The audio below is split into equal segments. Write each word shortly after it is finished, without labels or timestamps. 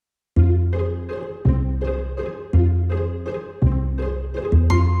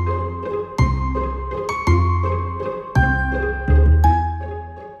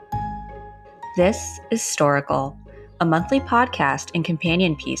This is Storical, a monthly podcast and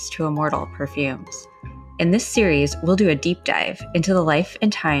companion piece to Immortal Perfumes. In this series, we'll do a deep dive into the life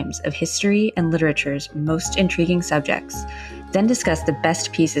and times of history and literature's most intriguing subjects, then discuss the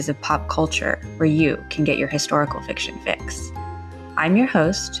best pieces of pop culture where you can get your historical fiction fix. I'm your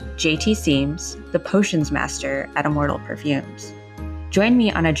host, JT Seams, the Potions Master at Immortal Perfumes. Join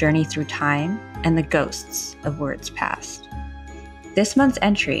me on a journey through time and the ghosts of words past. This month's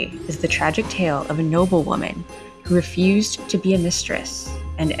entry is the tragic tale of a noblewoman who refused to be a mistress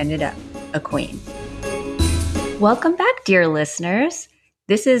and ended up a queen. Welcome back, dear listeners.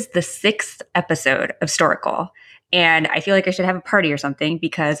 This is the 6th episode of Storical, and I feel like I should have a party or something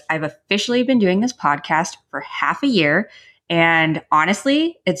because I've officially been doing this podcast for half a year, and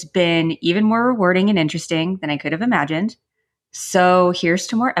honestly, it's been even more rewarding and interesting than I could have imagined. So here's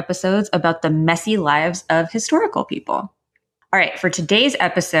to more episodes about the messy lives of historical people. All right, for today's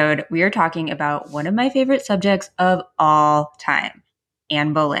episode, we are talking about one of my favorite subjects of all time,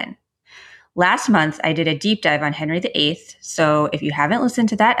 Anne Boleyn. Last month, I did a deep dive on Henry VIII, so if you haven't listened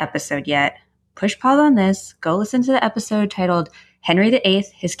to that episode yet, push pause on this, go listen to the episode titled Henry VIII,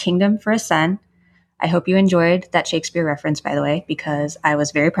 His Kingdom for a Son. I hope you enjoyed that Shakespeare reference, by the way, because I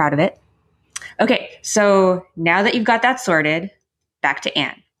was very proud of it. Okay, so now that you've got that sorted, back to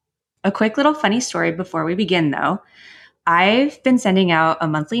Anne. A quick little funny story before we begin, though. I've been sending out a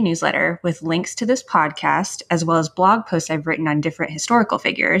monthly newsletter with links to this podcast, as well as blog posts I've written on different historical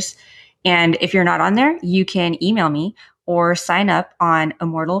figures. And if you're not on there, you can email me or sign up on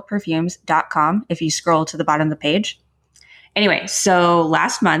immortalperfumes.com if you scroll to the bottom of the page. Anyway, so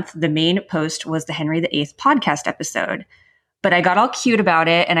last month, the main post was the Henry VIII podcast episode. But I got all cute about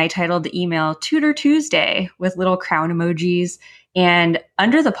it, and I titled the email Tudor Tuesday with little crown emojis. And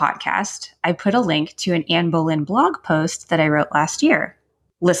under the podcast, I put a link to an Anne Boleyn blog post that I wrote last year.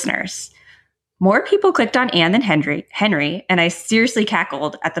 Listeners, more people clicked on Anne than Henry, and I seriously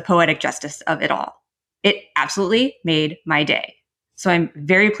cackled at the poetic justice of it all. It absolutely made my day. So I'm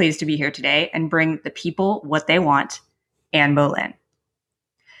very pleased to be here today and bring the people what they want, Anne Boleyn.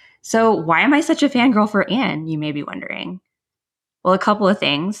 So why am I such a fangirl for Anne, you may be wondering? Well, a couple of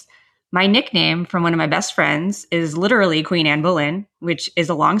things. My nickname from one of my best friends is literally Queen Anne Boleyn, which is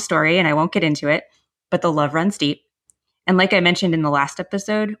a long story and I won't get into it, but the love runs deep. And like I mentioned in the last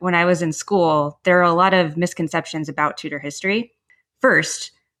episode, when I was in school, there are a lot of misconceptions about Tudor history.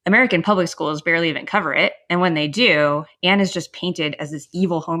 First, American public schools barely even cover it. And when they do, Anne is just painted as this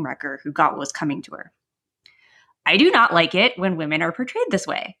evil homewrecker who got what was coming to her. I do not like it when women are portrayed this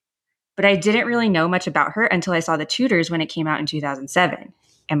way. But I didn't really know much about her until I saw The Tudors when it came out in 2007.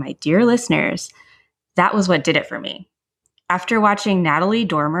 And my dear listeners, that was what did it for me. After watching Natalie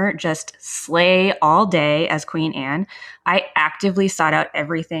Dormer just slay all day as Queen Anne, I actively sought out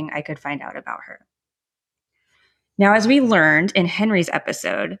everything I could find out about her. Now, as we learned in Henry's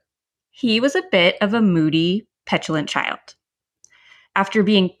episode, he was a bit of a moody, petulant child. After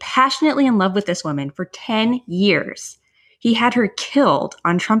being passionately in love with this woman for 10 years, he had her killed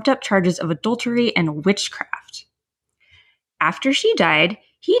on trumped-up charges of adultery and witchcraft. After she died,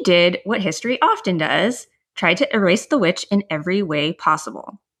 he did what history often does, tried to erase the witch in every way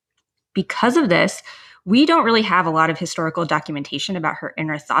possible. Because of this, we don't really have a lot of historical documentation about her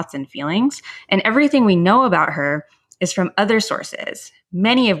inner thoughts and feelings, and everything we know about her is from other sources,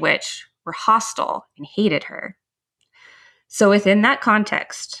 many of which were hostile and hated her. So within that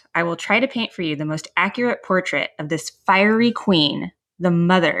context, I will try to paint for you the most accurate portrait of this fiery queen, the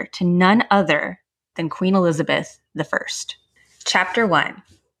mother to none other than Queen Elizabeth I. Chapter 1,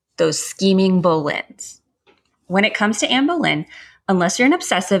 Those Scheming Boleyns. When it comes to Anne Boleyn, unless you're an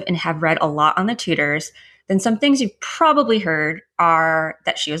obsessive and have read a lot on the Tudors, then some things you've probably heard are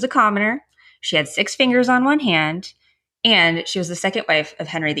that she was a commoner, she had 6 fingers on one hand, and she was the second wife of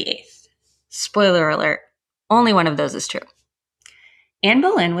Henry VIII. Spoiler alert, only one of those is true. Anne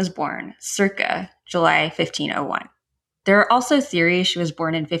Boleyn was born circa July 1501. There are also theories she was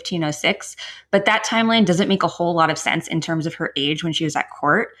born in 1506, but that timeline doesn't make a whole lot of sense in terms of her age when she was at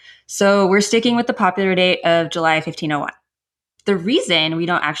court, so we're sticking with the popular date of July 1501. The reason we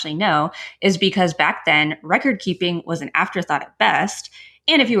don't actually know is because back then, record keeping was an afterthought at best,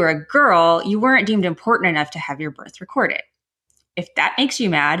 and if you were a girl, you weren't deemed important enough to have your birth recorded. If that makes you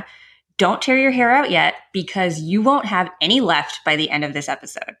mad, don't tear your hair out yet, because you won't have any left by the end of this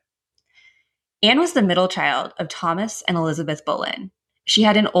episode. Anne was the middle child of Thomas and Elizabeth Boleyn. She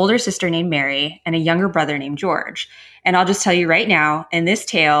had an older sister named Mary and a younger brother named George. And I'll just tell you right now, in this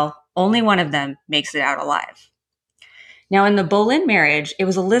tale, only one of them makes it out alive. Now, in the Boleyn marriage, it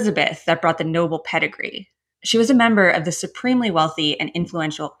was Elizabeth that brought the noble pedigree. She was a member of the supremely wealthy and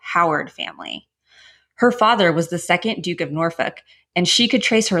influential Howard family. Her father was the second Duke of Norfolk, and she could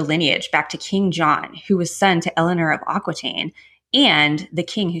trace her lineage back to King John, who was son to Eleanor of Aquitaine and the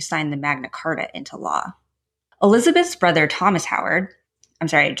king who signed the Magna Carta into law. Elizabeth's brother, Thomas Howard, I'm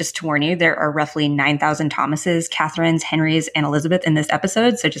sorry, just to warn you, there are roughly 9,000 Thomases, Catherines, Henrys, and Elizabeth in this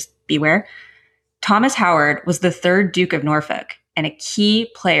episode, so just beware. Thomas Howard was the third Duke of Norfolk and a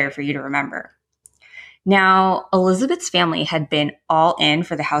key player for you to remember. Now, Elizabeth's family had been all in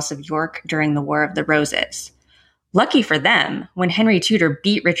for the House of York during the War of the Roses. Lucky for them, when Henry Tudor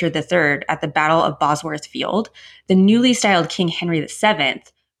beat Richard III at the Battle of Bosworth Field, the newly styled King Henry VII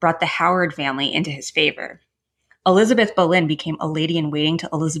brought the Howard family into his favor. Elizabeth Boleyn became a lady-in-waiting to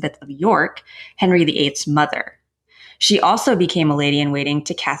Elizabeth of York, Henry VIII's mother. She also became a lady-in-waiting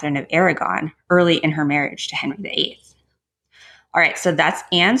to Catherine of Aragon early in her marriage to Henry VIII. All right, so that's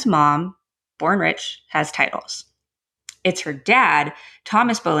Anne's mom, born rich, has titles. It's her dad,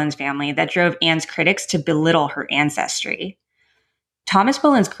 Thomas Boleyn's family, that drove Anne's critics to belittle her ancestry. Thomas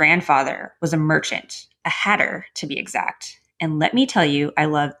Boleyn's grandfather was a merchant, a hatter to be exact. And let me tell you, I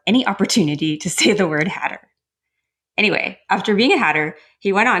love any opportunity to say the word hatter. Anyway, after being a hatter,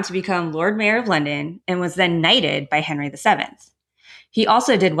 he went on to become Lord Mayor of London and was then knighted by Henry VII. He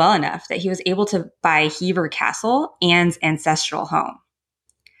also did well enough that he was able to buy Hever Castle, Anne's ancestral home.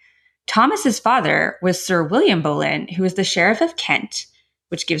 Thomas's father was Sir William Boleyn, who was the Sheriff of Kent,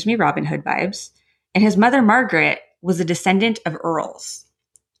 which gives me Robin Hood vibes, and his mother Margaret was a descendant of earls.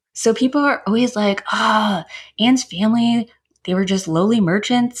 So people are always like, Anne's family, they were just lowly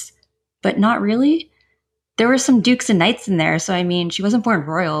merchants, but not really. There were some dukes and knights in there, so I mean, she wasn't born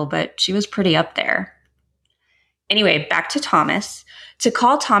royal, but she was pretty up there. Anyway, back to Thomas. To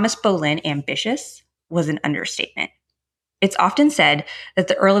call Thomas Boleyn ambitious was an understatement. It's often said that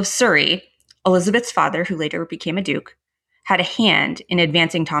the Earl of Surrey, Elizabeth's father, who later became a duke, had a hand in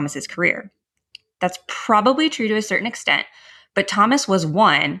advancing Thomas's career. That's probably true to a certain extent, but Thomas was,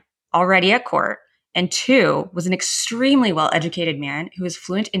 one, already at court, and two, was an extremely well-educated man who was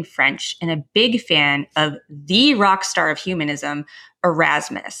fluent in French and a big fan of the rock star of humanism,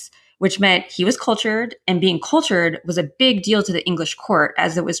 Erasmus, which meant he was cultured, and being cultured was a big deal to the English court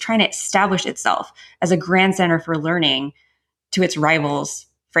as it was trying to establish itself as a grand center for learning to its rivals,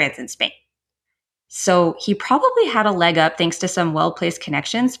 France and Spain. So he probably had a leg up thanks to some well-placed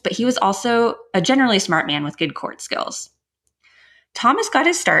connections, but he was also a generally smart man with good court skills. Thomas got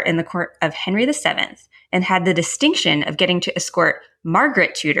his start in the court of Henry VII and had the distinction of getting to escort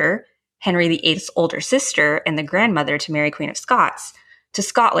Margaret Tudor, Henry VIII's older sister and the grandmother to Mary Queen of Scots, to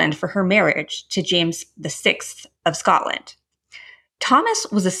Scotland for her marriage to James VI of Scotland. Thomas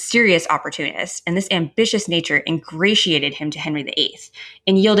was a serious opportunist, and this ambitious nature ingratiated him to Henry VIII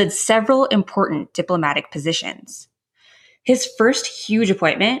and yielded several important diplomatic positions. His first huge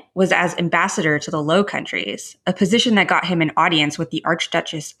appointment was as ambassador to the Low Countries, a position that got him an audience with the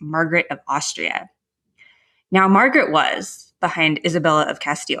Archduchess Margaret of Austria. Now, Margaret was, behind Isabella of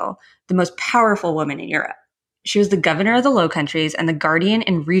Castile, the most powerful woman in Europe. She was the governor of the Low Countries and the guardian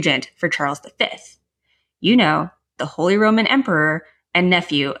and regent for Charles V. You know, the Holy Roman Emperor and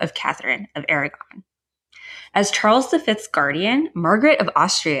nephew of Catherine of Aragon. As Charles V's guardian, Margaret of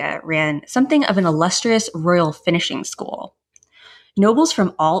Austria ran something of an illustrious royal finishing school. Nobles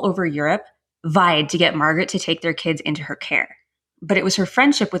from all over Europe vied to get Margaret to take their kids into her care. But it was her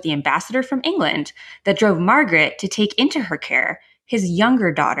friendship with the ambassador from England that drove Margaret to take into her care his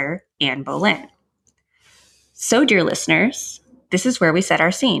younger daughter, Anne Boleyn. So, dear listeners, this is where we set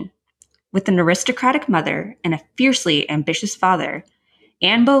our scene. With an aristocratic mother and a fiercely ambitious father,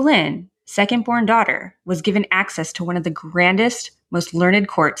 Anne Boleyn, second-born daughter, was given access to one of the grandest, most learned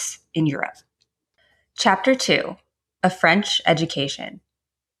courts in Europe. Chapter 2, A French Education.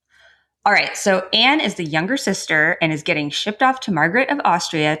 All right, so Anne is the younger sister and is getting shipped off to Margaret of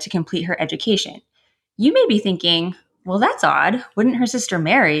Austria to complete her education. You may be thinking, well, that's odd. Wouldn't her sister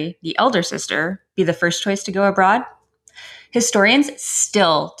Mary, the elder sister, be the first choice to go abroad? Historians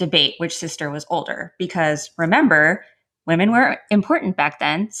still debate which sister was older because, remember, women were important back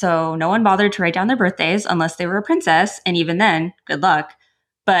then, so no one bothered to write down their birthdays unless they were a princess, and even then, good luck.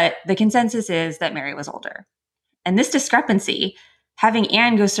 But the consensus is that Mary was older. And this discrepancy, having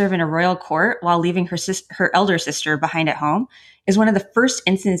Anne go serve in a royal court while leaving her elder sister behind at home, is one of the first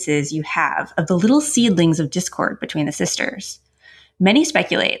instances you have of the little seedlings of discord between the sisters. Many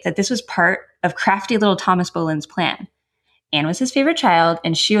speculate that this was part of crafty little Thomas Boleyn's plan. Anne was his favorite child,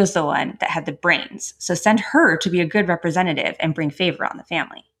 and she was the one that had the brains, so send her to be a good representative and bring favor on the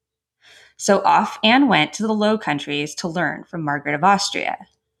family. So off Anne went to the Low Countries to learn from Margaret of Austria.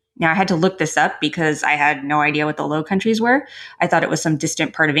 Now, I had to look this up because I had no idea what the Low Countries were. I thought it was some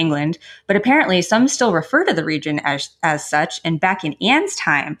distant part of England, but apparently some still refer to the region as such. And back in Anne's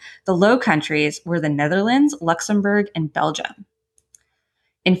time, the Low Countries were the Netherlands, Luxembourg, and Belgium.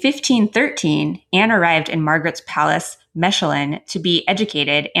 In 1513, Anne arrived in Margaret's palace, Mechelen, to be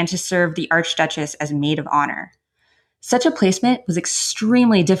educated and to serve the Archduchess as maid of honor. Such a placement was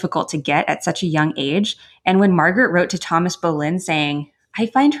extremely difficult to get at such a young age, and when Margaret wrote to Thomas Boleyn saying, "I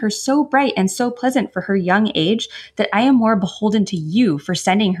find her so bright and so pleasant for her young age that I am more beholden to you for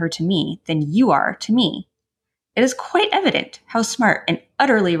sending her to me than you are to me," it is quite evident how smart and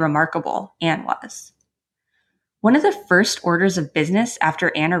utterly remarkable Anne was. One of the first orders of business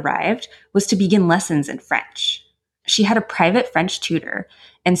after Anne arrived was to begin lessons in French. She had a private French tutor,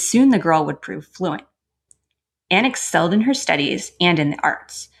 and soon the girl would prove fluent. Anne excelled in her studies and in the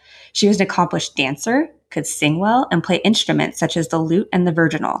arts. She was an accomplished dancer, could sing well, and play instruments such as the lute and the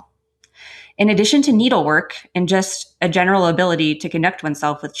virginal. In addition to needlework and just a general ability to conduct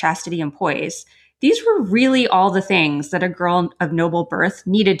oneself with chastity and poise, these were really all the things that a girl of noble birth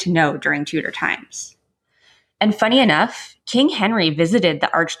needed to know during Tudor times. And funny enough, King Henry visited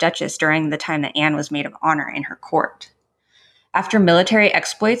the Archduchess during the time that Anne was maid of honor in her court. After military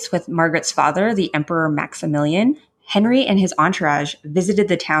exploits with Margaret's father, the Emperor Maximilian, Henry and his entourage visited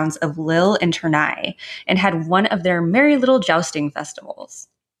the towns of Lille and Tournai and had one of their merry little jousting festivals.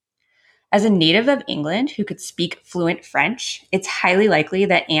 As a native of England who could speak fluent French, it's highly likely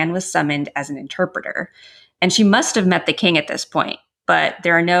that Anne was summoned as an interpreter, and she must have met the king at this point, but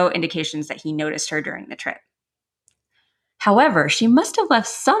there are no indications that he noticed her during the trip. However, she must have left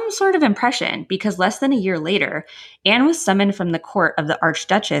some sort of impression because less than a year later, Anne was summoned from the court of the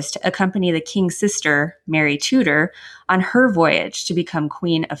Archduchess to accompany the king's sister, Mary Tudor, on her voyage to become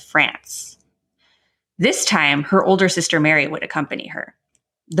Queen of France. This time, her older sister Mary would accompany her.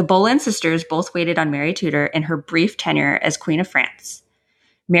 The Boleyn sisters both waited on Mary Tudor in her brief tenure as Queen of France.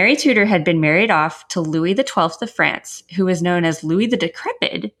 Mary Tudor had been married off to Louis XII of France, who was known as Louis the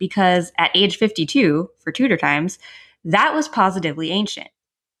Decrepit because at age 52, for Tudor times, that was positively ancient.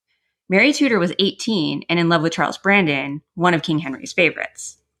 Mary Tudor was 18 and in love with Charles Brandon, one of King Henry's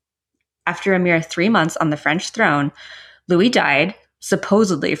favorites. After a mere 3 months on the French throne, Louis died,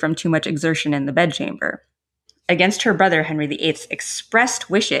 supposedly from too much exertion in the bedchamber. Against her brother Henry VIII's expressed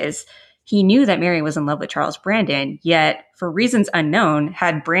wishes, he knew that Mary was in love with Charles Brandon, yet, for reasons unknown,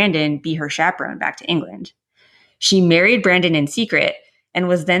 had Brandon be her chaperone back to England. She married Brandon in secret and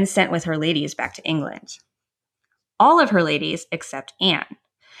was then sent with her ladies back to England. All of her ladies except Anne.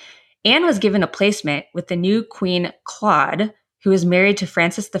 Anne was given a placement with the new Queen Claude, who was married to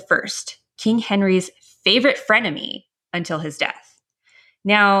Francis I, King Henry's favorite frenemy until his death.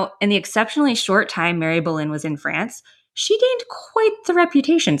 Now, in the exceptionally short time Mary Boleyn was in France, she gained quite the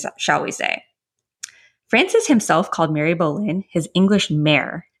reputation, shall we say. Francis himself called Mary Boleyn his English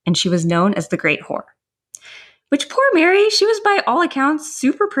mare, and she was known as the Great Whore. Which poor Mary, she was by all accounts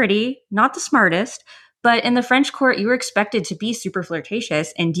super pretty, not the smartest, but in the French court, you were expected to be super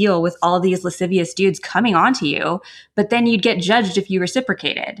flirtatious and deal with all these lascivious dudes coming onto you, but then you'd get judged if you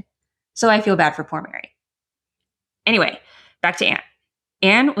reciprocated. So I feel bad for poor Mary. Anyway, back to Anne.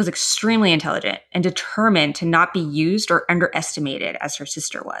 Anne was extremely intelligent and determined to not be used or underestimated as her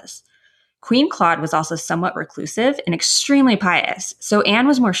sister was. Queen Claude was also somewhat reclusive and extremely pious, so Anne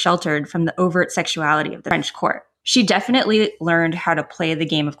was more sheltered from the overt sexuality of the French court. She definitely learned how to play the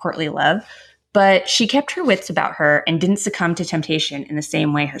game of courtly love, but she kept her wits about her and didn't succumb to temptation in the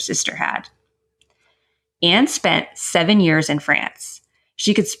same way her sister had. Anne spent 7 years in France.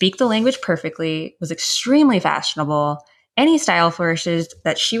 She could speak the language perfectly, was extremely fashionable. Any style flourishes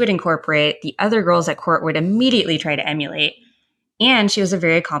that she would incorporate, the other girls at court would immediately try to emulate. And she was a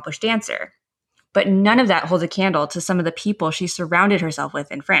very accomplished dancer. But none of that holds a candle to some of the people she surrounded herself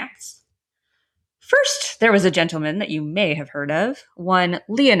with in France. First, there was a gentleman that you may have heard of, one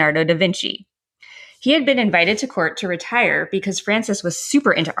Leonardo da Vinci. He had been invited to court to retire because Francis was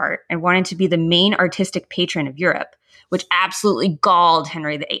super into art and wanted to be the main artistic patron of Europe, which absolutely galled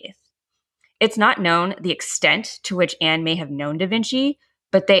Henry VIII. It's not known the extent to which Anne may have known da Vinci,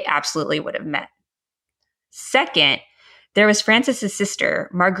 but they absolutely would have met. Second, there was Francis's sister,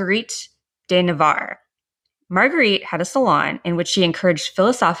 Marguerite de Navarre. Marguerite had a salon in which she encouraged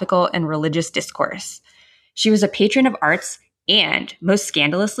philosophical and religious discourse. She was a patron of arts and, most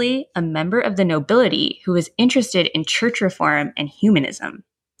scandalously, a member of the nobility who was interested in church reform and humanism.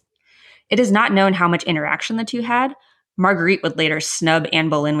 It is not known how much interaction the two had. Marguerite would later snub Anne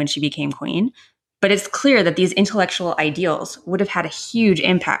Boleyn when she became queen, but it's clear that these intellectual ideals would have had a huge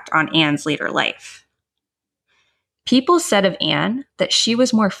impact on Anne's later life. People said of Anne that she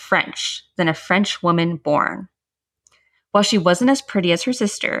was more French than a French woman born. While she wasn't as pretty as her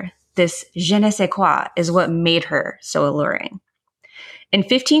sister, this je ne sais quoi is what made her so alluring. In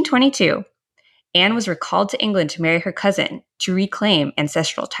 1522, Anne was recalled to England to marry her cousin to reclaim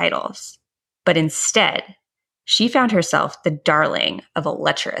ancestral titles. But instead, she found herself the darling of a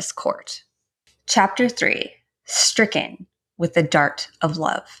lecherous court. Chapter 3, Stricken with the Dart of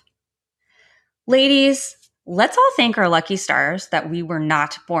Love. Ladies, let's all thank our lucky stars that we were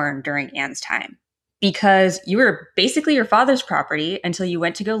not born during Anne's time, because you were basically your father's property until you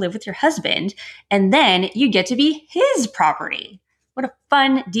went to go live with your husband, and then you get to be his property. What a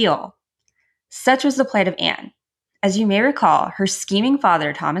fun deal. Such was the plight of Anne. As you may recall, her scheming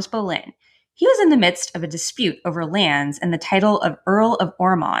father, Thomas Boleyn, he was in the midst of a dispute over lands and the title of Earl of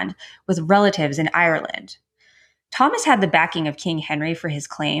Ormond with relatives in Ireland. Thomas had the backing of King Henry for his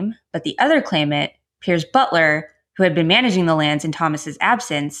claim, but the other claimant, Piers Butler, who had been managing the lands in Thomas's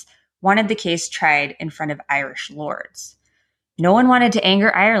absence, wanted the case tried in front of Irish lords. No one wanted to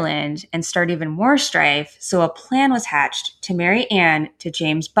anger Ireland and start even more strife, so a plan was hatched to marry Anne to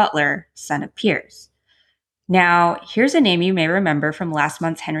James Butler, son of Piers. Now, here's a name you may remember from last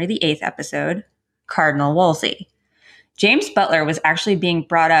month's Henry VIII episode, Cardinal Wolsey. James Butler was actually being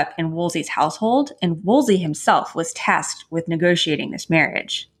brought up in Wolsey's household, and Wolsey himself was tasked with negotiating this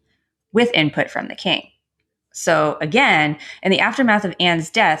marriage, with input from the king. So again, in the aftermath of Anne's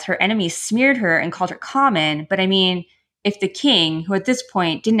death, her enemies smeared her and called her common, but I mean, if the king, who at this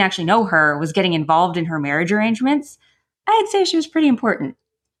point didn't actually know her, was getting involved in her marriage arrangements, I'd say she was pretty important.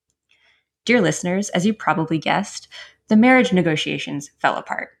 Dear listeners, as you probably guessed, the marriage negotiations fell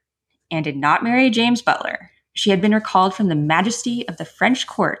apart. Anne did not marry James Butler. She had been recalled from the majesty of the French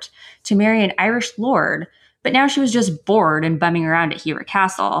court to marry an Irish lord, but now she was just bored and bumming around at Hever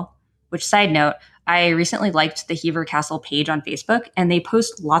Castle. Which, side note, I recently liked the Hever Castle page on Facebook, and they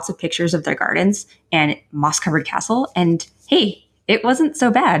post lots of pictures of their gardens and moss-covered castle, and hey, it wasn't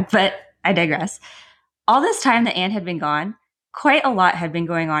so bad, but I digress. All this time that Anne had been gone, quite a lot had been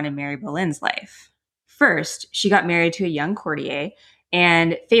going on in Mary Boleyn's life. First, she got married to a young courtier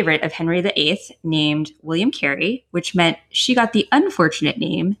and favorite of Henry VIII named William Carey, which meant she got the unfortunate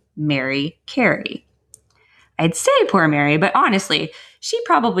name Mary Carey. I'd say poor Mary, but honestly, she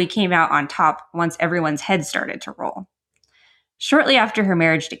probably came out on top once everyone's head started to roll. Shortly after her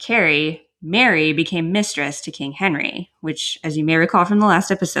marriage to Carey, Mary became mistress to King Henry, which, as you may recall from the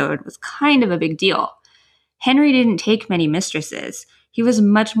last episode, was kind of a big deal. Henry didn't take many mistresses. He was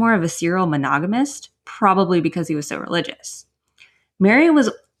much more of a serial monogamist, probably because he was so religious. Mary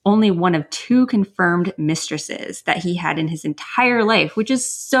was only one of 2 confirmed mistresses that he had in his entire life, which is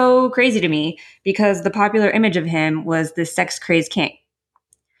so crazy to me because the popular image of him was the sex-crazed king.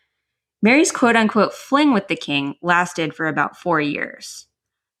 Mary's quote-unquote fling with the king lasted for about 4 years.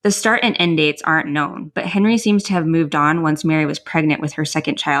 The start and end dates aren't known, but Henry seems to have moved on once Mary was pregnant with her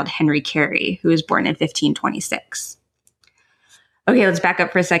second child, Henry Carey, who was born in 1526. Okay, let's back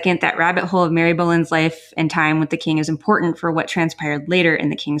up for a second. That rabbit hole of Mary Boleyn's life and time with the king is important for what transpired later in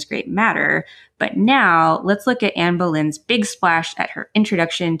the King's Great Matter. But now, let's look at Anne Boleyn's big splash at her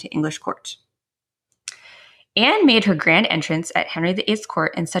introduction to English court. Anne made her grand entrance at Henry VIII's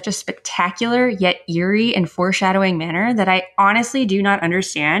court in such a spectacular yet eerie and foreshadowing manner that I honestly do not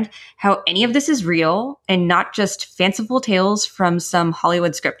understand how any of this is real and not just fanciful tales from some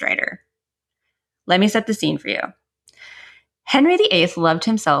Hollywood scriptwriter. Let me set the scene for you. Henry VIII loved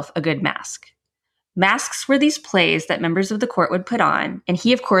himself a good masque. Masques were these plays that members of the court would put on, and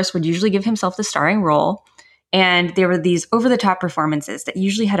he, of course, would usually give himself the starring role, and there were these over-the-top performances that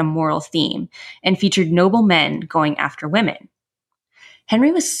usually had a moral theme and featured noble men going after women.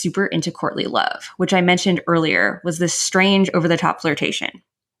 Henry was super into courtly love, which I mentioned earlier was this strange over-the-top flirtation.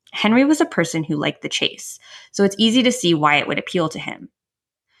 Henry was a person who liked the chase, so it's easy to see why it would appeal to him.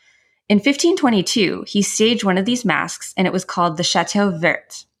 In 1522, he staged one of these masques, and it was called the Chateau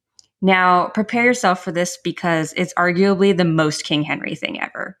Vert. Now, prepare yourself for this because it's arguably the most King Henry thing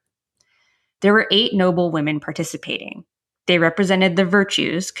ever. There were 8 noble women participating. They represented the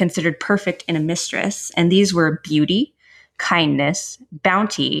virtues considered perfect in a mistress, and these were beauty, kindness,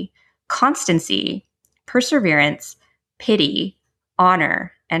 bounty, constancy, perseverance, pity,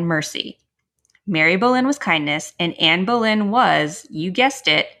 honor, and mercy. Mary Boleyn was kindness, and Anne Boleyn was, you guessed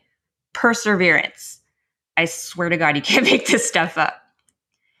it, perseverance. I swear to God, you can't make this stuff up.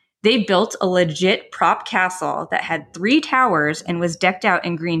 They built a legit prop castle that had 3 towers and was decked out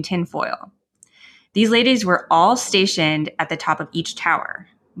in green tinfoil. These ladies were all stationed at the top of each tower.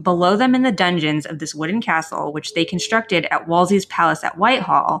 Below them in the dungeons of this wooden castle, which they constructed at Wolsey's palace at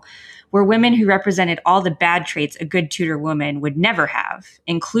Whitehall, were women who represented all the bad traits a good Tudor woman would never have,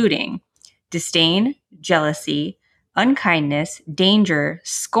 including disdain, jealousy, unkindness, danger,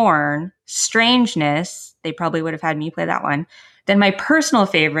 scorn, strangeness. They probably would have had me play that one. Then my personal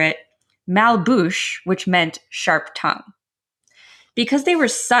favorite, malbouche, which meant sharp tongue. Because they were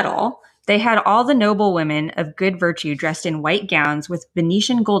subtle, they had all the noble women of good virtue dressed in white gowns with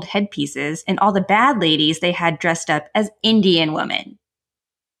Venetian gold headpieces, and all the bad ladies they had dressed up as Indian women.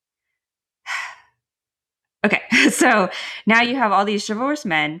 Okay, so now you have all these chivalrous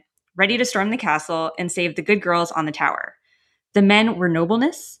men ready to storm the castle and save the good girls on the tower. The men were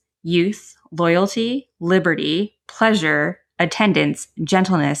nobleness, youth, loyalty, liberty, pleasure, attendance,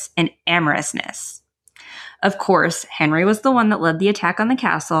 gentleness, and amorousness. Of course, Henry was the one that led the attack on the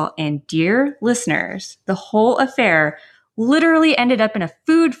castle, and dear listeners, the whole affair literally ended up in a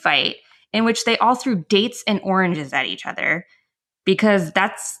food fight in which they all threw dates and oranges at each other, because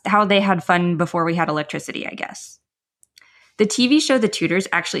that's how they had fun before we had electricity, I guess. The TV show The Tudors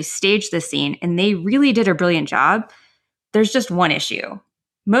actually staged this scene, and they really did a brilliant job. There's just one issue.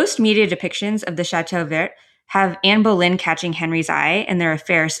 Most media depictions of the Chateau Vert have Anne Boleyn catching Henry's eye and their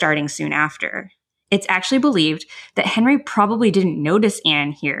affair starting soon after. It's actually believed that Henry probably didn't notice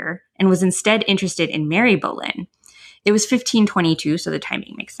Anne here and was instead interested in Mary Boleyn. It was 1522, so the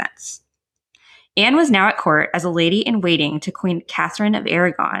timing makes sense. Anne was now at court as a lady-in-waiting to Queen Catherine of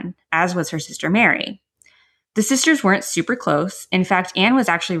Aragon, as was her sister Mary. The sisters weren't super close. In fact, Anne was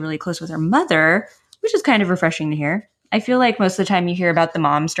actually really close with her mother, which is kind of refreshing to hear. I feel like most of the time you hear about the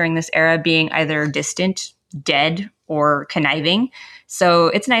moms during this era being either distant, dead, or conniving. So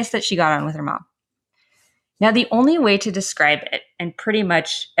it's nice that she got on with her mom. Now, the only way to describe it, and pretty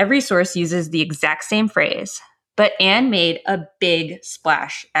much every source uses the exact same phrase, but Anne made a big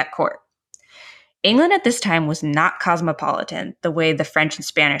splash at court. England at this time was not cosmopolitan the way the French and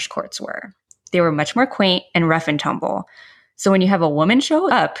Spanish courts were. They were much more quaint and rough and tumble. So when you have a woman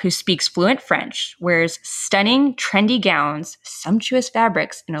show up who speaks fluent French, wears stunning, trendy gowns, sumptuous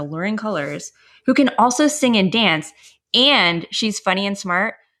fabrics, and alluring colors, who can also sing and dance, and she's funny and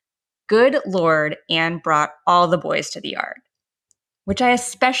smart, good Lord, Anne brought all the boys to the yard. Which I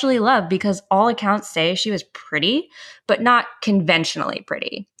especially love because all accounts say she was pretty, but not conventionally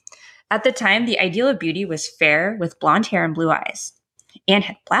pretty. At the time, the ideal of beauty was fair with blonde hair and blue eyes. Anne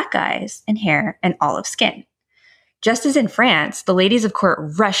had black eyes and hair and olive skin. Just as in France, the ladies of court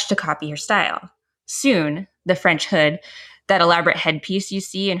rushed to copy her style. Soon, the French hood, that elaborate headpiece you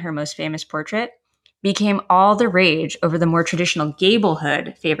see in her most famous portrait, became all the rage over the more traditional gable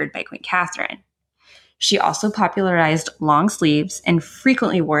hood favored by Queen Catherine. She also popularized long sleeves and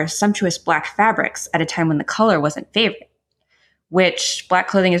frequently wore sumptuous black fabrics at a time when the color wasn't favored. Which black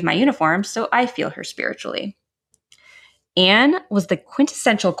clothing is my uniform, so I feel her spiritually. Anne was the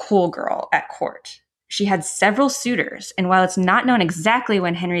quintessential cool girl at court. She had several suitors, and while it's not known exactly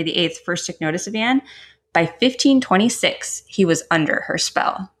when Henry VIII first took notice of Anne, by 1526, he was under her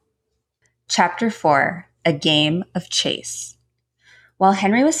spell. Chapter 4, A Game of Chase. While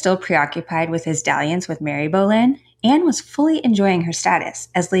Henry was still preoccupied with his dalliance with Mary Boleyn, Anne was fully enjoying her status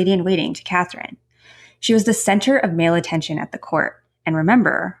as lady-in-waiting to Catherine. She was the center of male attention at the court. And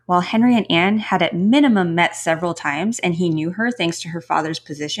remember, while Henry and Anne had at minimum met several times and he knew her thanks to her father's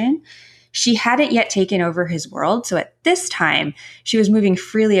position, she hadn't yet taken over his world. So at this time, she was moving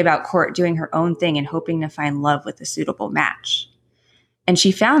freely about court, doing her own thing and hoping to find love with a suitable match. And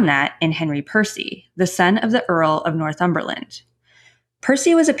she found that in Henry Percy, the son of the Earl of Northumberland.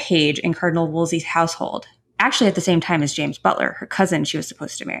 Percy was a page in Cardinal Wolsey's household, actually at the same time as James Butler, her cousin she was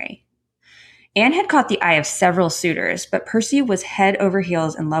supposed to marry. Anne had caught the eye of several suitors, but Percy was head over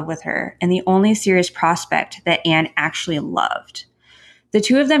heels in love with her, and the only serious prospect that Anne actually loved. The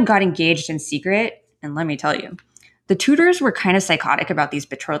two of them got engaged in secret, and let me tell you, the Tudors were kind of psychotic about these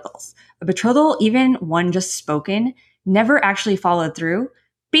betrothals. A betrothal, even one just spoken, never actually followed through,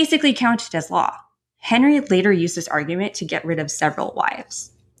 basically counted as law. Henry later used this argument to get rid of several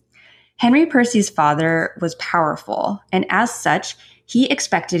wives. Henry Percy's father was powerful, and as such, he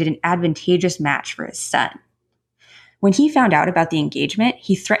expected an advantageous match for his son. When he found out about the engagement,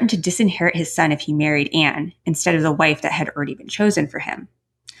 he threatened to disinherit his son if he married Anne instead of the wife that had already been chosen for him.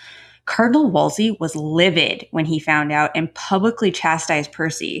 Cardinal Wolsey was livid when he found out and publicly chastised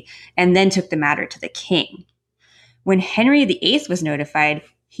Percy and then took the matter to the king. When Henry VIII was notified,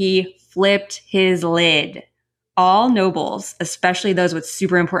 he flipped his lid. All nobles, especially those with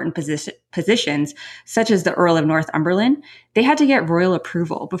super important positions, such as the Earl of Northumberland, they had to get royal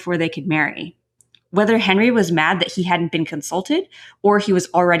approval before they could marry. Whether Henry was mad that he hadn't been consulted or he was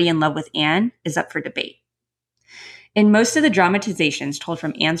already in love with Anne is up for debate. In most of the dramatizations told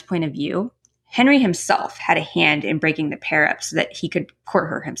from Anne's point of view, Henry himself had a hand in breaking the pair up so that he could court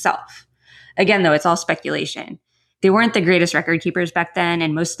her himself. Again, though, it's all speculation. They weren't the greatest record keepers back then,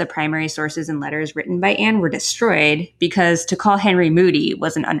 and most of the primary sources and letters written by Anne were destroyed because to call Henry moody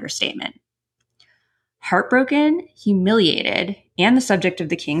was an understatement. Heartbroken, humiliated, and the subject of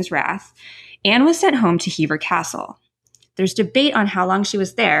the king's wrath, Anne was sent home to Hever Castle. There's debate on how long she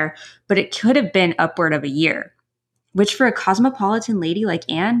was there, but it could have been upward of a year, which for a cosmopolitan lady like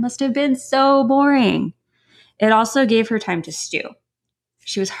Anne must have been so boring. It also gave her time to stew.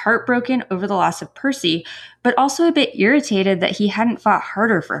 She was heartbroken over the loss of Percy, but also a bit irritated that he hadn't fought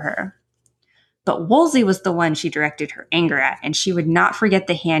harder for her. But Wolsey was the one she directed her anger at, and she would not forget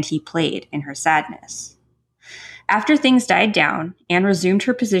the hand he played in her sadness. After things died down, Anne resumed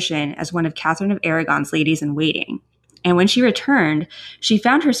her position as one of Catherine of Aragon's ladies-in-waiting, and when she returned, she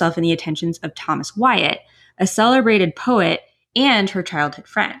found herself in the attentions of Thomas Wyatt, a celebrated poet and her childhood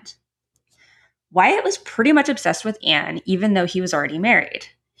friend. Wyatt was pretty much obsessed with Anne, even though he was already married.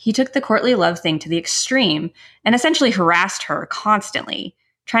 He took the courtly love thing to the extreme and essentially harassed her constantly,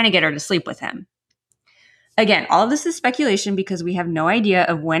 trying to get her to sleep with him. Again, all of this is speculation because we have no idea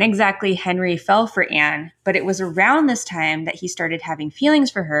of when exactly Henry fell for Anne, but it was around this time that he started having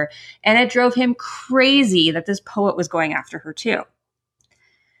feelings for her, and it drove him crazy that this poet was going after her too.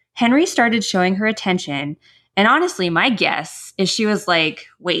 Henry started showing her attention, and honestly, my guess is she was like,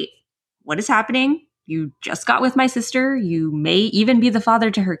 wait, what is happening? You just got with my sister. You may even be the father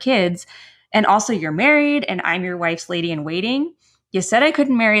to her kids. And also you're married and I'm your wife's lady in waiting. You said I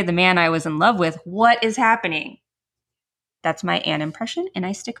couldn't marry the man I was in love with. What is happening? That's my Anne impression and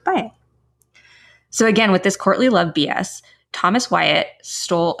I stick by it. So again, with this courtly love BS, Thomas Wyatt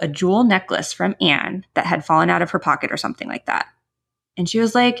stole a jewel necklace from Anne that had fallen out of her pocket or something like that. And she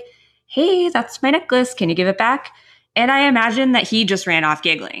was like, hey, that's my necklace. Can you give it back? And I imagine that he just ran off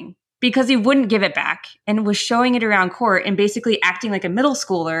giggling because he wouldn't give it back and was showing it around court and basically acting like a middle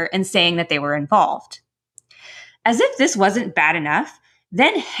schooler and saying that they were involved. As if this wasn't bad enough,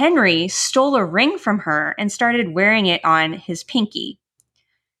 then Henry stole a ring from her and started wearing it on his pinky.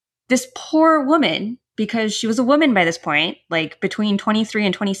 This poor woman, because she was a woman by this point, like between 23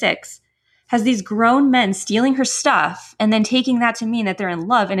 and 26, has these grown men stealing her stuff and then taking that to mean that they're in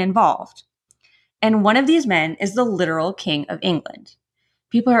love and involved. And one of these men is the literal King of England.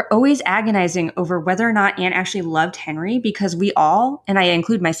 People are always agonizing over whether or not Anne actually loved Henry because we all, and I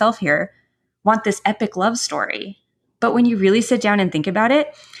include myself here, want this epic love story. But when you really sit down and think about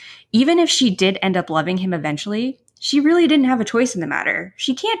it, even if she did end up loving him eventually, she really didn't have a choice in the matter.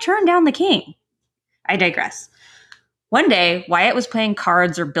 She can't turn down the king. I digress. One day, Wyatt was playing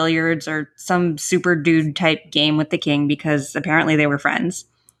cards or billiards or some super dude type game with the king because apparently they were friends.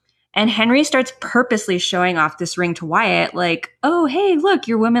 And Henry starts purposely showing off this ring to Wyatt like, oh, hey, look,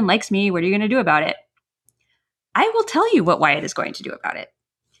 your woman likes me. What are you going to do about it? I will tell you what Wyatt is going to do about it.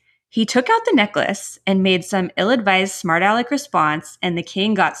 He took out the necklace and made some ill-advised smart-aleck response, and the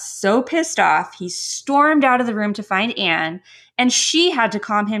king got so pissed off, he stormed out of the room to find Anne, and she had to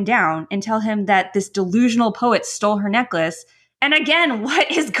calm him down and tell him that this delusional poet stole her necklace. And again,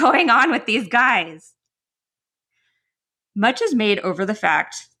 what is going on with these guys? Much is made over the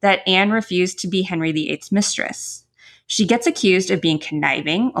fact that Anne refused to be Henry VIII's mistress. She gets accused of being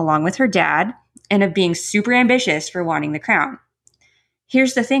conniving, along with her dad, and of being super ambitious for wanting the crown.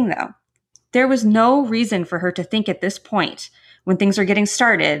 Here's the thing, though. There was no reason for her to think at this point, when things are getting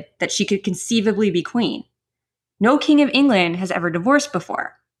started, that she could conceivably be queen. No king of England has ever divorced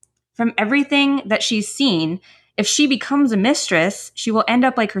before. From everything that she's seen, if she becomes a mistress, she will end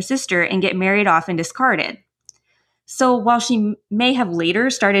up like her sister and get married off and discarded. So while she may have later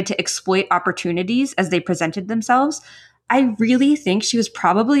started to exploit opportunities as they presented themselves, I really think she was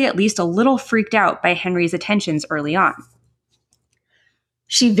probably at least a little freaked out by Henry's attentions early on.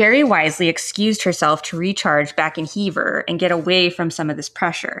 She very wisely excused herself to recharge back in Hever and get away from some of this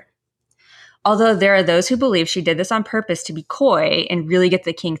pressure. Although there are those who believe she did this on purpose to be coy and really get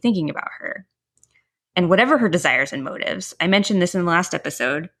the king thinking about her. And whatever her desires and motives, I mentioned this in the last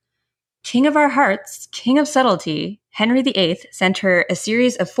episode, King of our hearts, King of subtlety, Henry VIII sent her a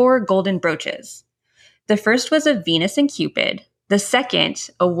series of 4 golden brooches. The first was of Venus and Cupid, the second,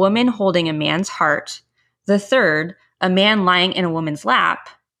 a woman holding a man's heart, the third, a man lying in a woman's lap,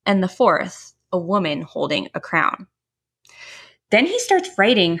 and the fourth, a woman holding a crown. Then he starts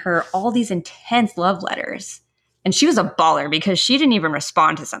writing her all these intense love letters, and she was a baller because she didn't even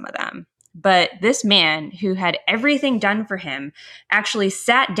respond to some of them. But this man, who had everything done for him, actually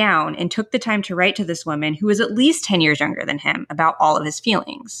sat down and took the time to write to this woman who was at least 10 years younger than him about all of his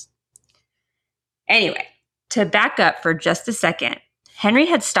feelings. Anyway, to back up for just a second, Henry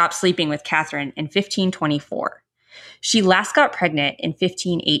had stopped sleeping with Catherine in 1524. She last got pregnant in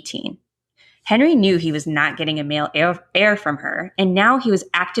 1518. Henry knew he was not getting a male heir from her, and now he was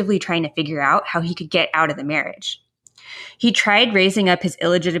actively trying to figure out how he could get out of the marriage. He tried raising up his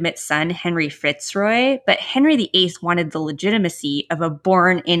illegitimate son, Henry Fitzroy, but Henry VIII wanted the legitimacy of a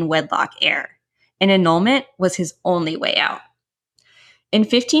born-in-wedlock heir. An annulment was his only way out. In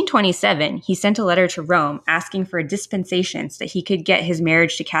 1527, he sent a letter to Rome asking for a dispensation so that he could get his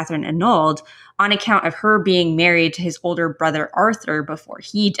marriage to Catherine annulled on account of her being married to his older brother Arthur before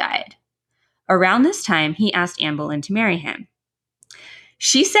he died. Around this time, he asked Anne Boleyn to marry him.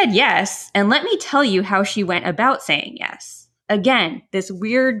 She said yes, and let me tell you how she went about saying yes. Again, this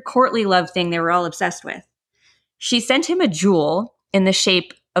weird courtly love thing they were all obsessed with. She sent him a jewel in the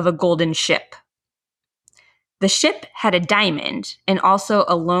shape of a golden ship. The ship had a diamond and also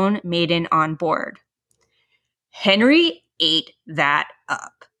a lone maiden on board. Henry ate that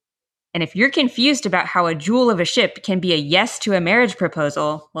up. And if you're confused about how a jewel of a ship can be a yes to a marriage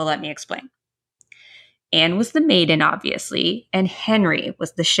proposal, well, let me explain. Anne was the maiden, obviously, and Henry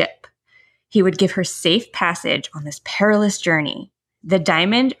was the ship. He would give her safe passage on this perilous journey. The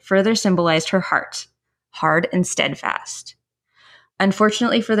diamond further symbolized her heart, hard and steadfast.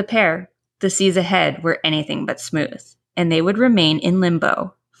 Unfortunately for the pair, the seas ahead were anything but smooth, and they would remain in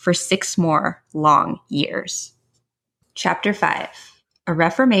limbo for 6 more long years. Chapter 5: A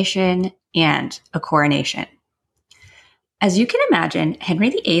Reformation and a Coronation. As you can imagine,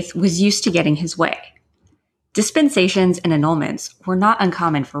 Henry VIII was used to getting his way. Dispensations and annulments were not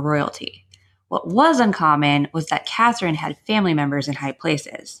uncommon for royalty. What was uncommon was that Catherine had family members in high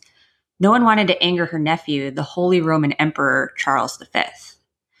places. No one wanted to anger her nephew, the Holy Roman Emperor Charles V.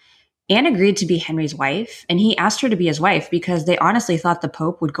 Anne agreed to be Henry's wife, and he asked her to be his wife because they honestly thought the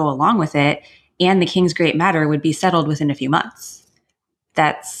Pope would go along with it and the king's great matter would be settled within a few months.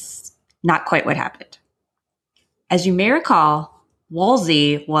 That's not quite what happened. As you may recall,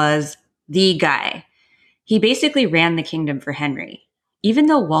 Wolsey was the guy. He basically ran the kingdom for Henry. Even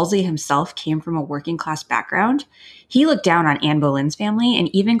though Wolsey himself came from a working class background, he looked down on Anne Boleyn's family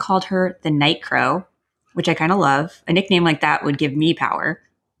and even called her the Night Crow, which I kind of love. A nickname like that would give me power.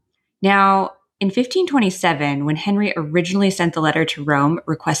 Now, in 1527, when Henry originally sent the letter to Rome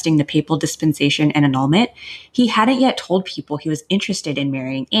requesting the papal dispensation and annulment, he hadn't yet told people he was interested in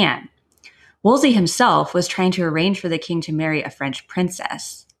marrying Anne. Wolsey himself was trying to arrange for the king to marry a French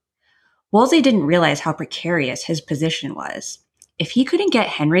princess. Wolsey didn't realize how precarious his position was. If he couldn't get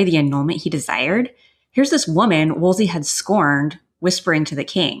Henry the annulment he desired, here's this woman Wolsey had scorned whispering to the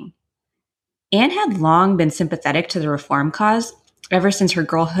king. Anne had long been sympathetic to the reform cause ever since her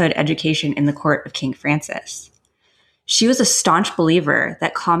girlhood education in the court of King Francis. She was a staunch believer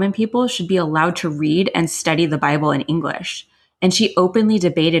that common people should be allowed to read and study the Bible in English, and she openly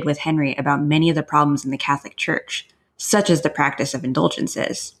debated with Henry about many of the problems in the Catholic Church, such as the practice of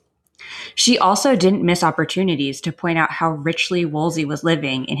indulgences. She also didn't miss opportunities to point out how richly Wolsey was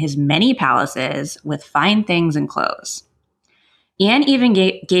living in his many palaces with fine things and clothes. Anne even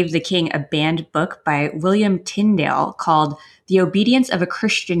gave the king a banned book by William Tyndale called The Obedience of a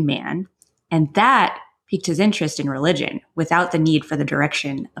Christian Man, and that piqued his interest in religion without the need for the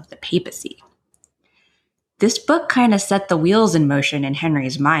direction of the papacy. This book kind of set the wheels in motion in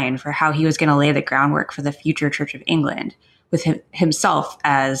Henry's mind for how he was going to lay the groundwork for the future Church of England, with himself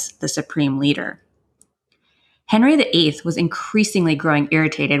as the supreme leader. Henry VIII was increasingly growing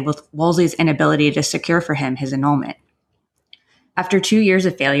irritated with Wolsey's inability to secure for him his annulment. After 2 years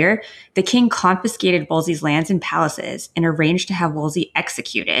of failure, the king confiscated Wolsey's lands and palaces and arranged to have Wolsey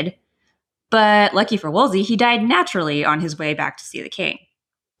executed. But lucky for Wolsey, he died naturally on his way back to see the king.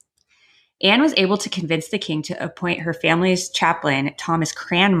 Anne was able to convince the king to appoint her family's chaplain, Thomas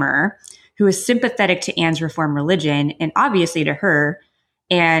Cranmer, who was sympathetic to Anne's reform religion and obviously to her,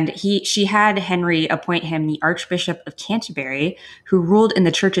 and she had Henry appoint him the Archbishop of Canterbury, who ruled in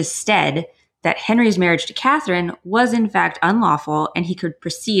the church's stead that Henry's marriage to Catherine was in fact unlawful and he could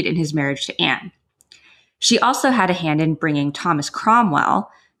proceed in his marriage to Anne. She also had a hand in bringing Thomas Cromwell,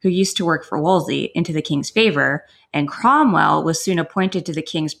 who used to work for Wolsey, into the king's favor, and Cromwell was soon appointed to the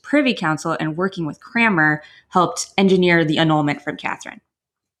king's privy council and working with Cranmer helped engineer the annulment from Catherine.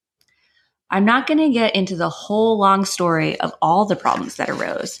 I'm not going to get into the whole long story of all the problems that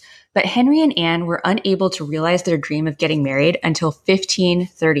arose, but Henry and Anne were unable to realize their dream of getting married until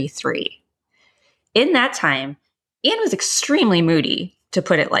 1533. In that time, Anne was extremely moody, to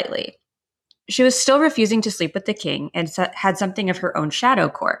put it lightly. she was still refusing to sleep with the king and had something of her own shadow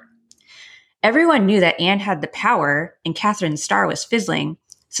court. Everyone knew that Anne had the power and Catherine's star was fizzling,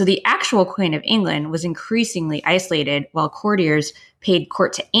 so the actual Queen of England was increasingly isolated while courtiers paid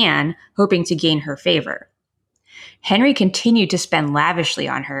court to Anne, hoping to gain her favor. Henry continued to spend lavishly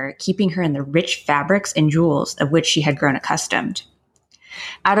on her, keeping her in the rich fabrics and jewels of which she had grown accustomed.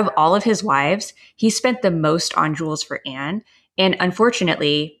 Out of all of his wives, he spent the most on jewels for Anne, and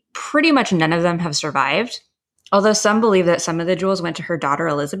unfortunately, pretty much none of them have survived. Although some believe that some of the jewels went to her daughter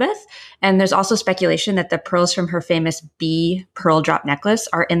Elizabeth, and there's also speculation that the pearls from her famous bee pearl drop necklace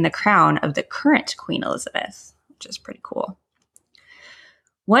are in the crown of the current Queen Elizabeth, which is pretty cool.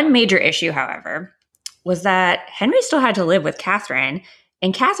 One major issue, however, was that Henry still had to live with Catherine,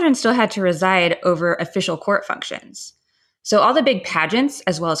 and Catherine still had to reside over official court functions. So all the big pageants,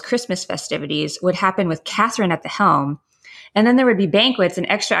 as well as Christmas festivities, would happen with Catherine at the helm, and then there would be banquets and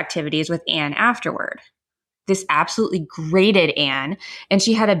extra activities with Anne afterward. This absolutely grated Anne, and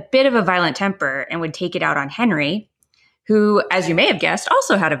she had a bit of a violent temper and would take it out on Henry, who, as you may have guessed,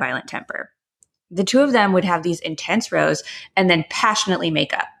 also had a violent temper. The two of them would have these intense rows and then passionately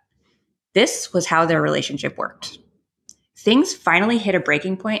make up. This was how their relationship worked. Things finally hit a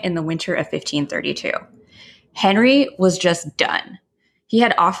breaking point in the winter of 1532. Henry was just done. He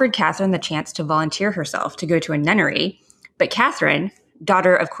had offered Catherine the chance to volunteer herself to go to a nunnery, but Catherine,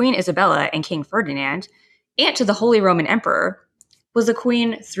 daughter of Queen Isabella and King Ferdinand, aunt to the Holy Roman Emperor, was a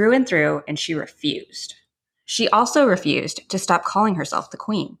queen through and through, and she refused. She also refused to stop calling herself the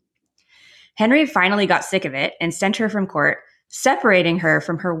queen. Henry finally got sick of it and sent her from court, separating her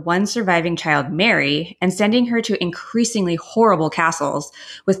from her one surviving child, Mary, and sending her to increasingly horrible castles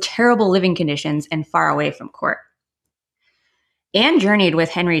with terrible living conditions and far away from court. Anne journeyed with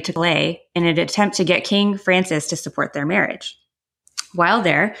Henry to Calais in an attempt to get King Francis to support their marriage. While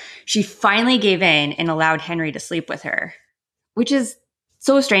there, she finally gave in and allowed Henry to sleep with her, which is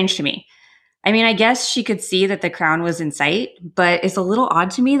so strange to me. I mean, I guess she could see that the crown was in sight, but it's a little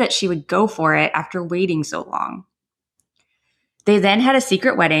odd to me that she would go for it after waiting so long. They then had a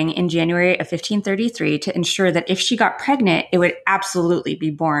secret wedding in January of 1533 to ensure that if she got pregnant, it would absolutely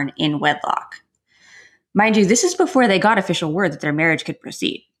be born in wedlock. Mind you, this is before they got official word that their marriage could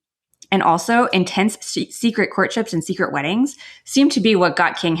proceed. And also, intense secret courtships and secret weddings seemed to be what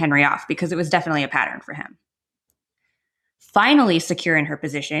got King Henry off, because it was definitely a pattern for him. Finally secure in her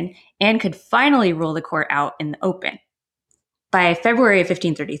position, Anne could finally rule the court out in the open. By February of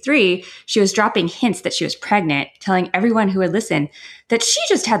 1533, she was dropping hints that she was pregnant, telling everyone who would listen that she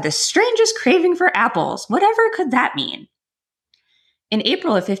just had the strangest craving for apples. Whatever could that mean? In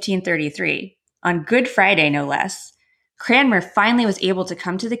April of 1533, on Good Friday no less, Cranmer finally was able to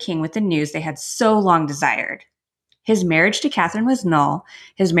come to the king with the news they had so long desired. His marriage to Catherine was null,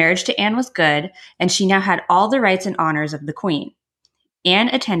 his marriage to Anne was good, and she now had all the rights and honors of the queen. Anne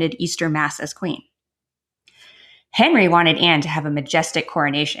attended Easter Mass as queen. Henry wanted Anne to have a majestic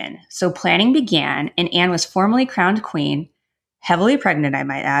coronation, so planning began, and Anne was formally crowned queen, heavily pregnant, I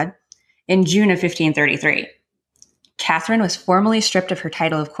might add, in June of 1533. Catherine was formally stripped of her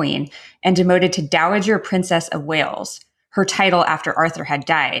title of queen and demoted to Dowager Princess of Wales, her title after Arthur had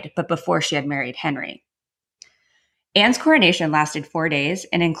died, but before she had married Henry. Anne's coronation lasted 4 days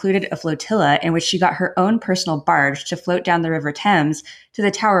and included a flotilla in which she got her own personal barge to float down the River Thames to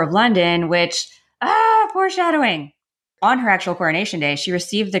the Tower of London, which, foreshadowing. On her actual coronation day, she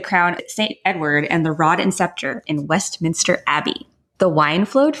received the crown of St. Edward and the rod and scepter in Westminster Abbey. The wine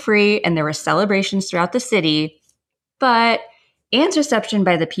flowed free and there were celebrations throughout the city, but Anne's reception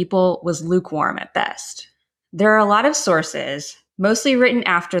by the people was lukewarm at best. There are a lot of sources, mostly written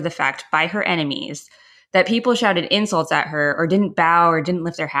after the fact by her enemies, that people shouted insults at her or didn't bow or didn't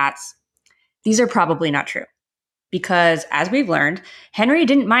lift their hats. These are probably not true. Because, as we've learned, Henry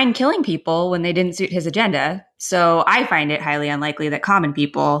didn't mind killing people when they didn't suit his agenda, so I find it highly unlikely that common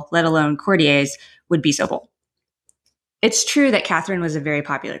people, let alone courtiers, would be so bold. It's true that Catherine was a very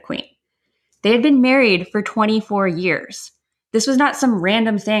popular queen. They had been married for 24 years. This was not some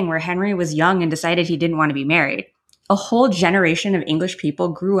random thing where Henry was young and decided he didn't want to be married. A whole generation of English people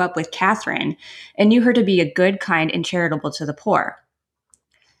grew up with Catherine and knew her to be a good, kind, and charitable to the poor.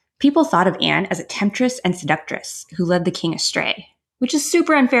 People thought of Anne as a temptress and seductress who led the king astray, which is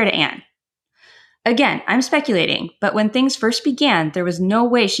super unfair to Anne. Again, I'm speculating, but when things first began, there was no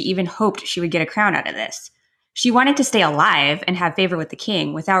way she even hoped she would get a crown out of this. She wanted to stay alive and have favor with the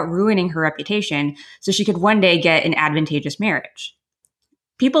king without ruining her reputation so she could one day get an advantageous marriage.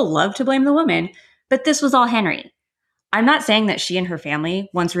 People love to blame the woman, but this was all Henry. I'm not saying that she and her family,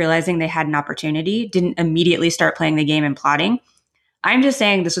 once realizing they had an opportunity, didn't immediately start playing the game and plotting. I'm just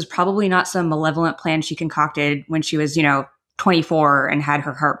saying this was probably not some malevolent plan she concocted when she was, 24 and had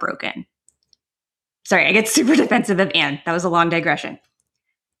her heart broken. Sorry, I get super defensive of Anne. That was a long digression.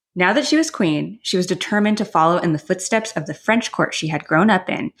 Now that she was queen, she was determined to follow in the footsteps of the French court she had grown up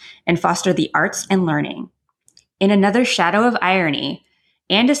in and foster the arts and learning. In another shadow of irony,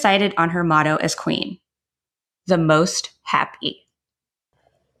 Anne decided on her motto as queen: the most happy.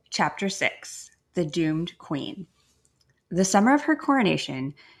 Chapter 6: The Doomed Queen. The summer of her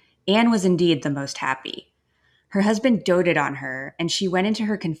coronation, Anne was indeed the most happy. Her husband doted on her, and she went into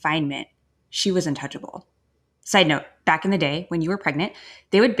her confinement. She was untouchable. Side note, back in the day, when you were pregnant,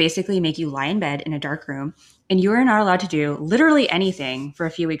 they would basically make you lie in bed in a dark room, and you were not allowed to do literally anything for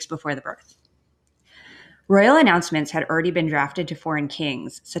a few weeks before the birth. Royal announcements had already been drafted to foreign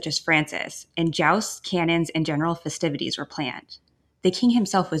kings, such as Francis, and jousts, cannons, and general festivities were planned. The king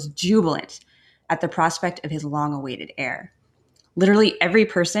himself was jubilant at the prospect of his long-awaited heir. Literally every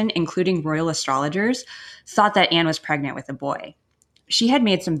person, including royal astrologers, thought that Anne was pregnant with a boy. She had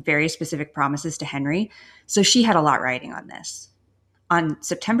made some very specific promises to Henry, so she had a lot riding on this. On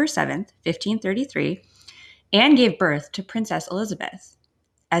September 7th, 1533, Anne gave birth to Princess Elizabeth,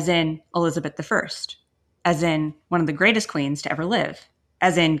 as in Elizabeth I, as in one of the greatest queens to ever live,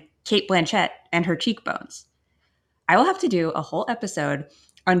 as in Cate Blanchett and her cheekbones. I will have to do a whole episode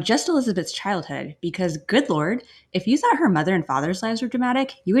on just Elizabeth's childhood because, good Lord, if you thought her mother and father's lives were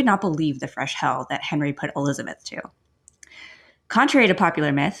dramatic, you would not believe the fresh hell that Henry put Elizabeth to. Contrary to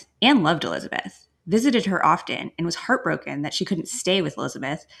popular myth, Anne loved Elizabeth, visited her often, and was heartbroken that she couldn't stay with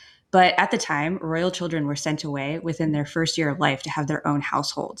Elizabeth. But at the time, royal children were sent away within their first year of life to have their own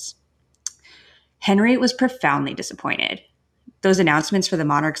households. Henry was profoundly disappointed. Those announcements for the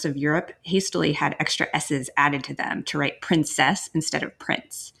monarchs of Europe hastily had extra S's added to them to write princess instead of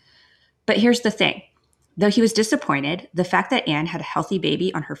prince. But here's the thing. Though he was disappointed, the fact that Anne had a healthy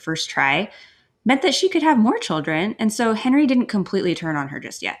baby on her first try meant that she could have more children, and so Henry didn't completely turn on her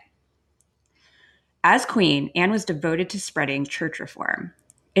just yet. As queen, Anne was devoted to spreading church reform.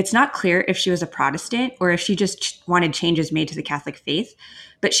 It's not clear if she was a Protestant or if she just wanted changes made to the Catholic faith,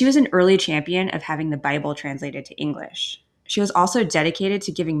 but she was an early champion of having the Bible translated to English. She was also dedicated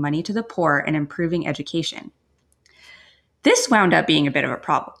to giving money to the poor and improving education. This wound up being a bit of a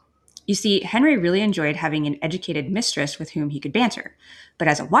problem. You see, Henry really enjoyed having an educated mistress with whom he could banter, but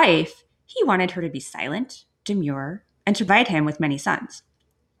as a wife, he wanted her to be silent, demure, and to provide him with many sons.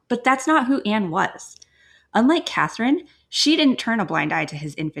 But that's not who Anne was. Unlike Catherine, she didn't turn a blind eye to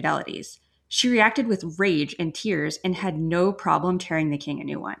his infidelities. She reacted with rage and tears and had no problem tearing the king a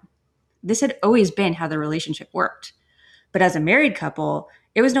new one. This had always been how the relationship worked. But as a married couple,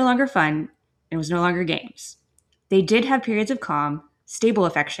 it was no longer fun, and it was no longer games. They did have periods of calm, stable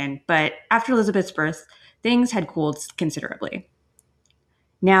affection, but after Elizabeth's birth, things had cooled considerably.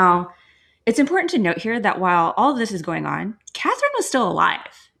 Now, it's important to note here that while all of this is going on, Catherine was still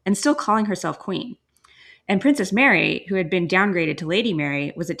alive and still calling herself queen. And Princess Mary, who had been downgraded to Lady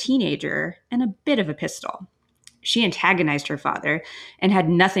Mary, was a teenager and a bit of a pistol. She antagonized her father and had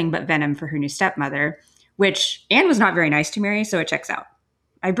nothing but venom for her new stepmother, which Anne was not very nice to Mary, so it checks out.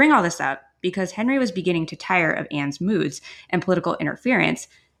 I bring all this up because Henry was beginning to tire of Anne's moods and political interference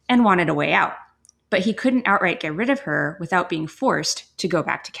and wanted a way out. But he couldn't outright get rid of her without being forced to go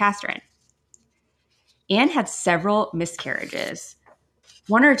back to Catherine. Anne had several miscarriages,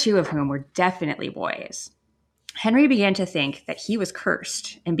 one or two of whom were definitely boys. Henry began to think that he was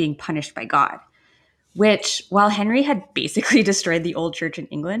cursed and being punished by God, which, while Henry had basically destroyed the old church in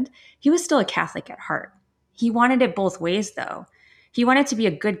England, he was still a Catholic at heart. He wanted it both ways, though. He wanted to be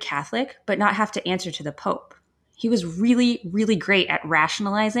a good Catholic, but not have to answer to the Pope. He was really, really great at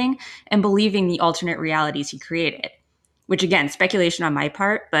rationalizing and believing the alternate realities he created, which again, speculation on my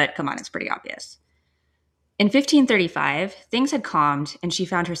part, but come on, it's pretty obvious. In 1535, things had calmed and she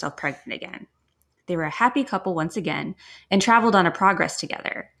found herself pregnant again. They were a happy couple once again and traveled on a progress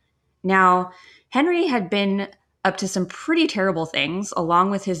together. Now, Henry had been up to some pretty terrible things along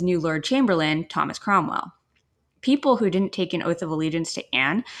with his new Lord Chamberlain, Thomas Cromwell. People who didn't take an oath of allegiance to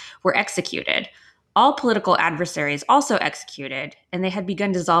Anne were executed. All political adversaries also executed, and they had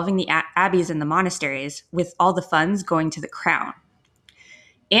begun dissolving the abbeys and the monasteries, with all the funds going to the crown.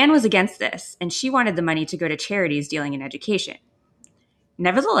 Anne was against this, and she wanted the money to go to charities dealing in education.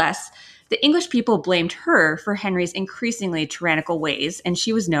 Nevertheless, the English people blamed her for Henry's increasingly tyrannical ways, and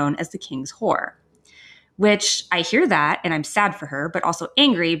she was known as the king's whore. Which, I hear that, and I'm sad for her, but also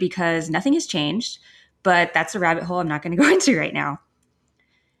angry because nothing has changed, but that's a rabbit hole I'm not going to go into right now.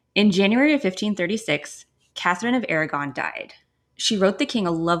 In January of 1536, Catherine of Aragon died. She wrote the king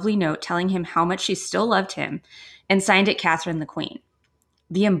a lovely note telling him how much she still loved him and signed it Catherine the Queen.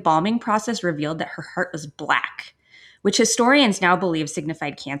 The embalming process revealed that her heart was black, which historians now believe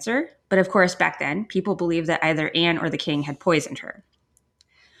signified cancer. But of course, back then, people believed that either Anne or the king had poisoned her.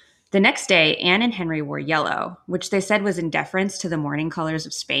 The next day, Anne and Henry wore yellow, which they said was in deference to the mourning colors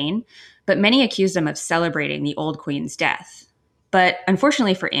of Spain, but many accused them of celebrating the old queen's death. But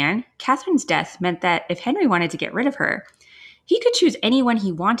unfortunately for Anne, Catherine's death meant that if Henry wanted to get rid of her, he could choose anyone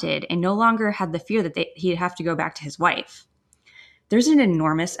he wanted and no longer had the fear that he'd have to go back to his wife. There's an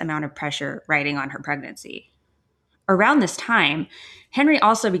enormous amount of pressure riding on her pregnancy. Around this time, Henry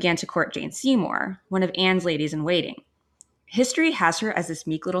also began to court Jane Seymour, one of Anne's ladies in waiting. History has her as this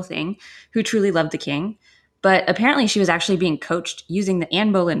meek little thing who truly loved the king, but apparently she was actually being coached using the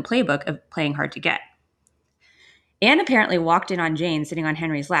Anne Boleyn playbook of playing hard to get. Anne apparently walked in on Jane sitting on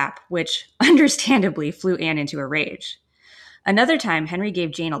Henry's lap, which understandably flew Anne into a rage. Another time, Henry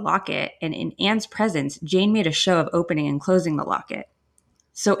gave Jane a locket, and in Anne's presence, Jane made a show of opening and closing the locket.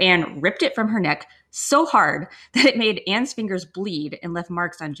 So Anne ripped it from her neck so hard that it made Anne's fingers bleed and left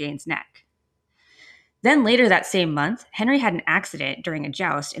marks on Jane's neck. Then later that same month, Henry had an accident during a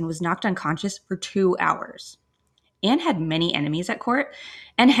joust and was knocked unconscious for 2 hours. Anne had many enemies at court,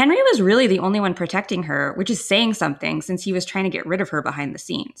 and Henry was really the only one protecting her, which is saying something since he was trying to get rid of her behind the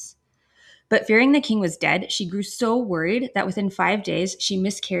scenes. But fearing the king was dead, she grew so worried that within 5 days, she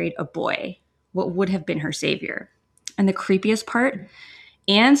miscarried a boy, what would have been her savior. And the creepiest part,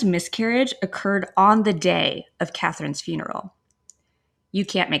 Anne's miscarriage occurred on the day of Catherine's funeral. You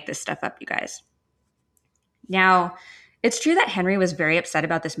can't make this stuff up, you guys. Now, it's true that Henry was very upset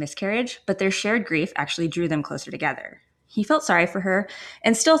about this miscarriage, but their shared grief actually drew them closer together. He felt sorry for her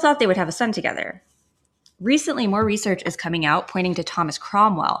and still thought they would have a son together. Recently, more research is coming out pointing to Thomas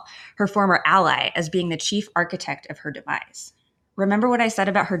Cromwell, her former ally, as being the chief architect of her demise. Remember what I said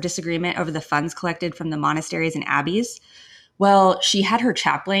about her disagreement over the funds collected from the monasteries and abbeys? Well, she had her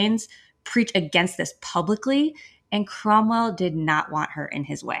chaplains preach against this publicly, and Cromwell did not want her in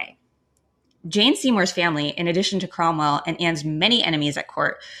his way. Jane Seymour's family, in addition to Cromwell and Anne's many enemies at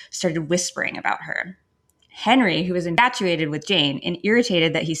court, started whispering about her. Henry, who was infatuated with Jane and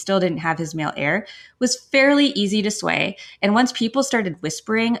irritated that he still didn't have his male heir, was fairly easy to sway, and once people started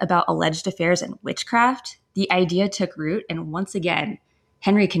whispering about alleged affairs and witchcraft, the idea took root, and once again,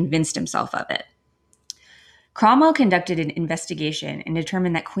 Henry convinced himself of it. Cromwell conducted an investigation and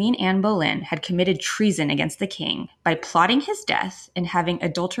determined that Queen Anne Boleyn had committed treason against the king by plotting his death and having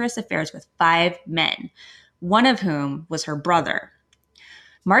adulterous affairs with 5 men, one of whom was her brother.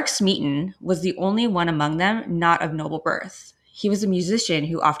 Mark Smeaton was the only one among them not of noble birth. He was a musician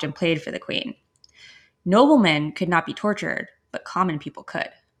who often played for the queen. Noblemen could not be tortured, but common people could.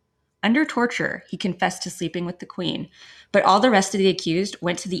 Under torture, he confessed to sleeping with the queen, but all the rest of the accused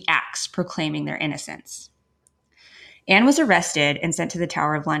went to the axe proclaiming their innocence. Anne was arrested and sent to the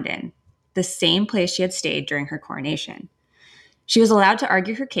Tower of London, the same place she had stayed during her coronation. She was allowed to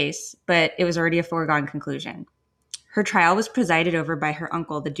argue her case, but it was already a foregone conclusion. Her trial was presided over by her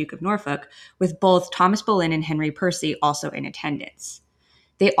uncle, the Duke of Norfolk, with both Thomas Boleyn and Henry Percy also in attendance.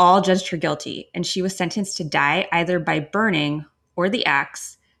 They all judged her guilty, and she was sentenced to die either by burning or the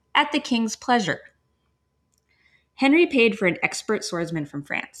axe at the king's pleasure. Henry paid for an expert swordsman from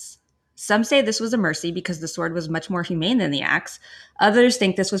France. Some say this was a mercy because the sword was much more humane than the axe. Others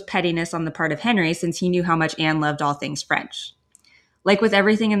think this was pettiness on the part of Henry since he knew how much Anne loved all things French. Like with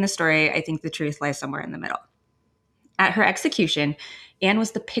everything in the story, I think the truth lies somewhere in the middle. At her execution, Anne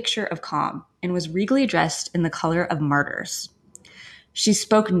was the picture of calm and was regally dressed in the color of martyrs. She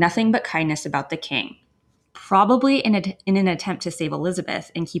spoke nothing but kindness about the king, probably in an attempt to save Elizabeth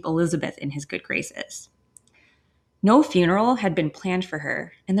and keep Elizabeth in his good graces. No funeral had been planned for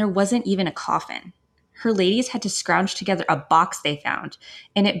her, and there wasn't even a coffin. Her ladies had to scrounge together a box they found,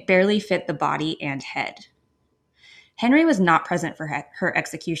 and it barely fit the body and head. Henry was not present for her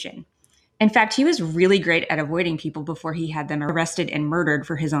execution. In fact, he was really great at avoiding people before he had them arrested and murdered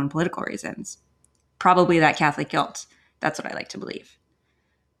for his own political reasons. Probably that Catholic guilt. That's what I like to believe.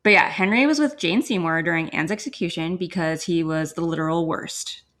 But yeah, Henry was with Jane Seymour during Anne's execution because he was the literal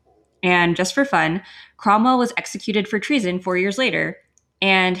worst. And just for fun, Cromwell was executed for treason 4 years later,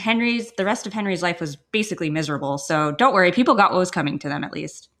 and the rest of Henry's life was basically miserable. So don't worry, people got what was coming to them at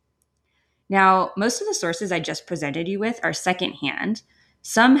least. Now, most of the sources I just presented you with are secondhand,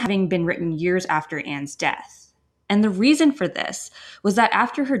 some having been written years after Anne's death. And the reason for this was that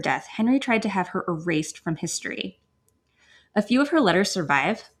after her death, Henry tried to have her erased from history. A few of her letters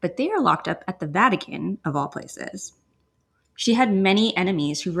survive, but they are locked up at the Vatican, of all places. She had many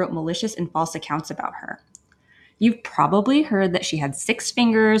enemies who wrote malicious and false accounts about her. You've probably heard that she had 6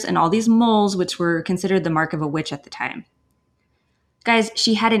 fingers and all these moles, which were considered the mark of a witch at the time. Guys,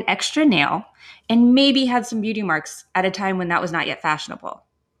 she had an extra nail and maybe had some beauty marks at a time when that was not yet fashionable.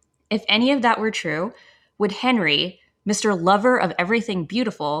 If any of that were true, would Henry, Mr. Lover of everything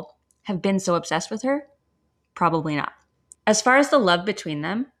beautiful, have been so obsessed with her? Probably not. As far as the love between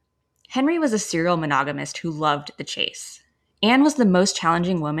them, Henry was a serial monogamist who loved the chase. Anne was the most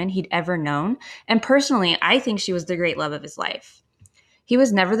challenging woman he'd ever known, and personally, I think she was the great love of his life. He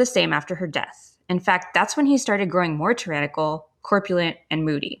was never the same after her death. In fact, that's when he started growing more tyrannical, corpulent, and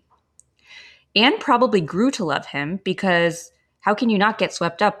moody. Anne probably grew to love him because how can you not get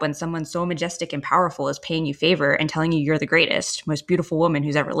swept up when someone so majestic and powerful is paying you favor and telling you you're the greatest, most beautiful woman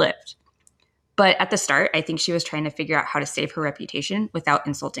who's ever lived? But at the start, I think she was trying to figure out how to save her reputation without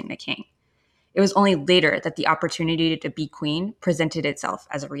insulting the king. It was only later that the opportunity to be queen presented itself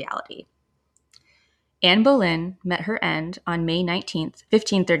as a reality. Anne Boleyn met her end on May 19th,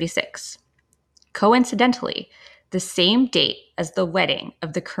 1536. Coincidentally, the same date as the wedding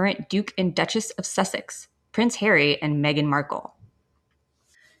of the current Duke and Duchess of Sussex, Prince Harry and Meghan Markle.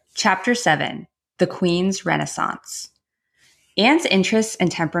 Chapter 7, The Queen's Renaissance. Anne's interests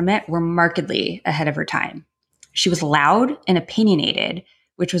and temperament were markedly ahead of her time. She was loud and opinionated,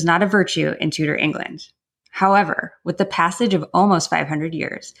 which was not a virtue in Tudor England. However, with the passage of almost 500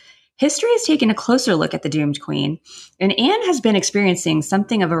 years, history has taken a closer look at the doomed queen, and Anne has been experiencing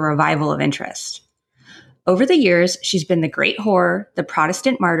something of a revival of interest. Over the years, she's been the great whore, the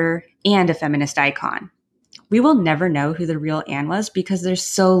Protestant martyr, and a feminist icon. We will never know who the real Anne was because there's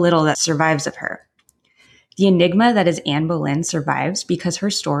so little that survives of her. The enigma that is Anne Boleyn survives because her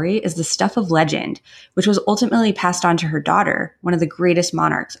story is the stuff of legend, which was ultimately passed on to her daughter, one of the greatest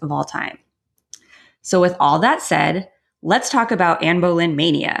monarchs of all time. So with all that said, let's talk about Anne Boleyn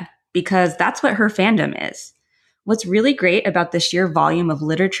mania, because that's what her fandom is. What's really great about the sheer volume of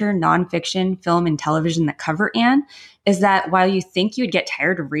literature, nonfiction, film, and television that cover Anne is that while you think you'd get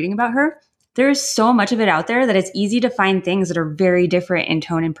tired of reading about her, there is so much of it out there that it's easy to find things that are very different in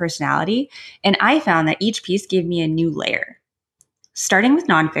tone and personality, and I found that each piece gave me a new layer. Starting with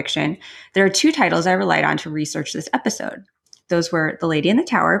nonfiction, there are two titles I relied on to research this episode. Those were The Lady in the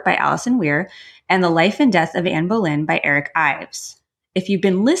Tower by Alison Weir and The Life and Death of Anne Boleyn by Eric Ives. If you've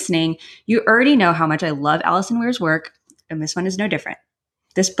been listening, you already know how much I love Alison Weir's work, and this one is no different.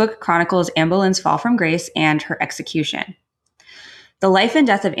 This book chronicles Anne Boleyn's fall from grace and her execution. The Life and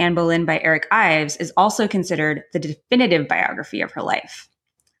Death of Anne Boleyn by Eric Ives is also considered the definitive biography of her life.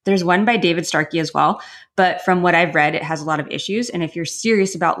 There's one by David Starkey as well, but from what I've read, it has a lot of issues, and if you're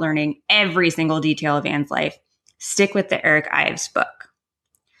serious about learning every single detail of Anne's life, stick with the Eric Ives book.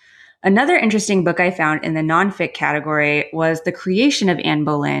 Another interesting book I found in the nonfic category was The Creation of Anne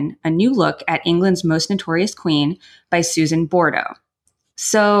Boleyn, A New Look at England's Most Notorious Queen by Susan Bordeaux.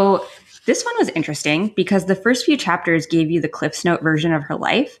 So this one was interesting because the first few chapters gave you the Cliff's Note version of her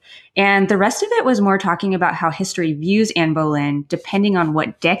life, and the rest of it was more talking about how history views Anne Boleyn depending on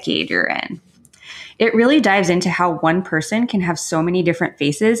what decade you're in. It really dives into how one person can have so many different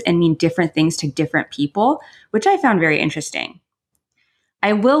faces and mean different things to different people, which I found very interesting.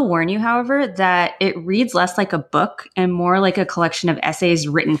 I will warn you, however, that it reads less like a book and more like a collection of essays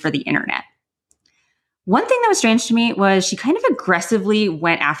written for the internet. One thing that was strange to me was she kind of aggressively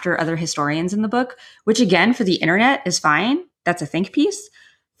went after other historians in the book, which again, for the internet is fine. That's a think piece.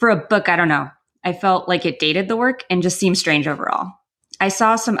 For a book, I don't know. I felt like it dated the work and just seemed strange overall. I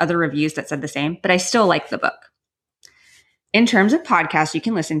saw some other reviews that said the same, but I still like the book. In terms of podcasts you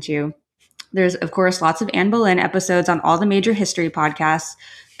can listen to, there's, of course, lots of Anne Boleyn episodes on all the major history podcasts,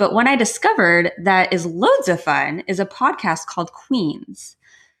 but one I discovered that is loads of fun is a podcast called Queens.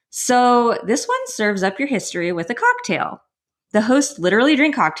 So this one serves up your history with a cocktail. The hosts literally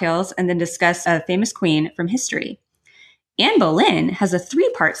drink cocktails and then discuss a famous queen from history. Anne Boleyn has a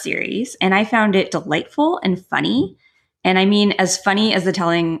 3-part series, and I found it delightful and funny. And I mean, as funny as the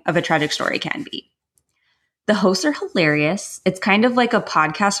telling of a tragic story can be. The hosts are hilarious. It's kind of like a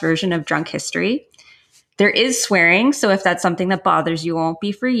podcast version of Drunk History. There is swearing, so if that's something that bothers you, it won't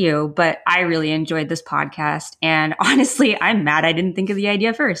be for you, but I really enjoyed this podcast, and honestly, I'm mad I didn't think of the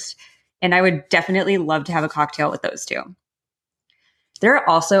idea first, and I would definitely love to have a cocktail with those two. There are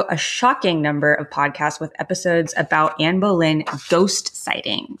also a shocking number of podcasts with episodes about Anne Boleyn ghost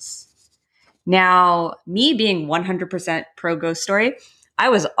sightings. Now, me being 100% pro ghost story, I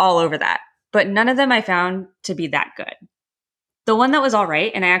was all over that, but none of them I found to be that good. The one that was all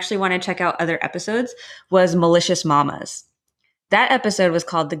right, and I actually want to check out other episodes, was Malicious Mamas. That episode was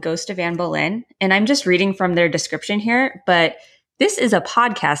called The Ghost of Anne Boleyn, and I'm just reading from their description here, but this is a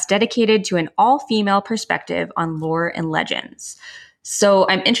podcast dedicated to an all-female perspective on lore and legends. So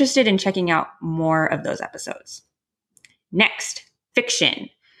I'm interested in checking out more of those episodes. Next, fiction.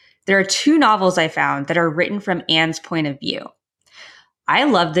 There are 2 novels I found that are written from Anne's point of view. I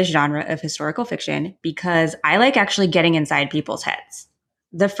love this genre of historical fiction because I like actually getting inside people's heads.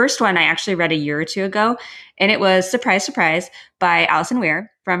 The first one I actually read a year or 2 ago, and it was Surprise, Surprise by Alison Weir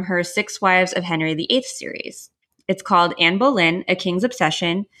from her Six Wives of Henry VIII series. It's called Anne Boleyn, A King's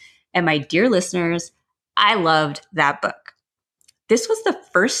Obsession, and my dear listeners, I loved that book. This was the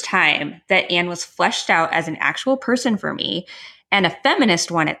first time that Anne was fleshed out as an actual person for me, and a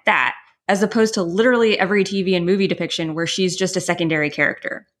feminist one at that, as opposed to literally every TV and movie depiction where she's just a secondary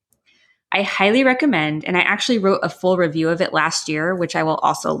character. I highly recommend, and I actually wrote a full review of it last year, which I will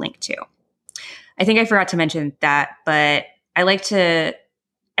also link to. I think I forgot to mention that, but I like to,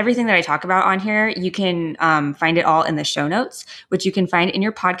 everything that I talk about on here, you can find it all in the show notes, which you can find in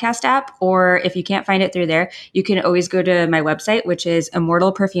your podcast app, or if you can't find it through there, you can always go to my website, which is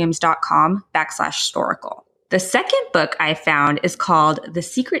immortalperfumes.com/historical. The second book I found is called The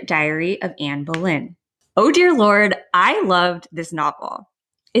Secret Diary of Anne Boleyn. Oh dear Lord, I loved this novel.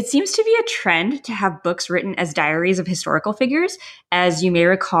 It seems to be a trend to have books written as diaries of historical figures, as you may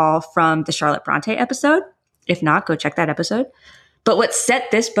recall from the Charlotte Bronte episode. If not, go check that episode. But what set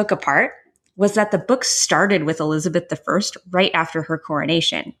this book apart was that the book started with Elizabeth I right after her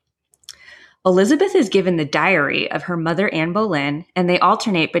coronation. Elizabeth is given the diary of her mother, Anne Boleyn, and they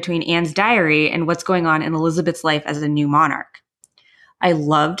alternate between Anne's diary and what's going on in Elizabeth's life as a new monarch. I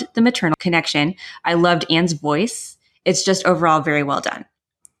loved the maternal connection. I loved Anne's voice. It's just overall very well done.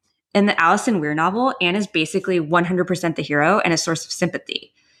 In the Alison Weir novel, Anne is basically 100% the hero and a source of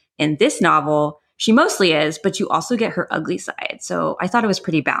sympathy. In this novel, she mostly is, but you also get her ugly side, so I thought it was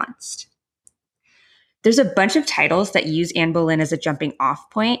pretty balanced. There's a bunch of titles that use Anne Boleyn as a jumping off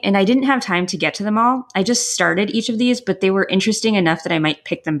point, and I didn't have time to get to them all. I just started each of these, but they were interesting enough that I might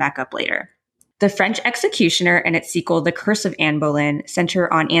pick them back up later. The French Executioner and its sequel, The Curse of Anne Boleyn,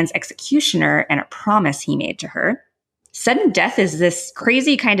 center on Anne's executioner and a promise he made to her. Sudden Death is this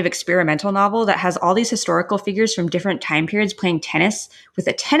crazy kind of experimental novel that has all these historical figures from different time periods playing tennis with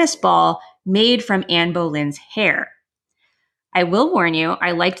a tennis ball made from Anne Boleyn's hair. I will warn you,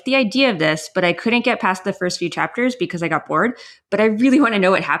 I liked the idea of this, but I couldn't get past the first few chapters because I got bored, but I really want to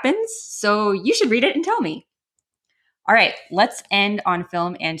know what happens, so you should read it and tell me. All right, let's end on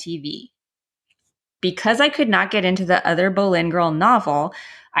film and TV. Because I could not get into the other Boleyn Girl novel,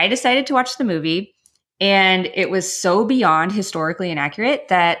 I decided to watch the movie. And it was so beyond historically inaccurate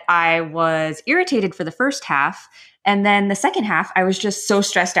that I was irritated for the first half. And then the second half, I was just so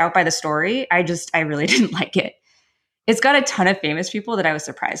stressed out by the story. I really didn't like it. It's got a ton of famous people that I was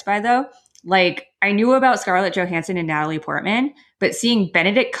surprised by, though. Like, I knew about Scarlett Johansson and Natalie Portman, but seeing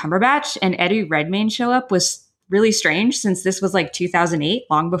Benedict Cumberbatch and Eddie Redmayne show up was really strange since this was like 2008,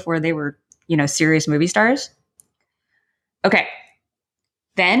 long before they were, serious movie stars. Okay.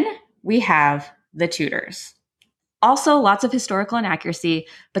 Then we have The Tudors. Also, lots of historical inaccuracy,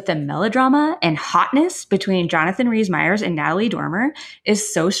 but the melodrama and hotness between Jonathan Rhys-Meyers and Natalie Dormer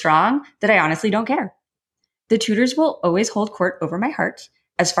is so strong that I honestly don't care. The Tudors will always hold court over my heart.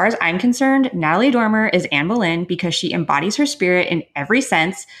 As far as I'm concerned, Natalie Dormer is Anne Boleyn because she embodies her spirit in every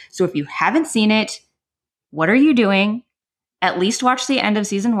sense. So if you haven't seen it, what are you doing? At least watch the end of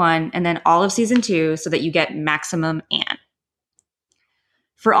season 1 and then all of season 2 so that you get maximum Anne.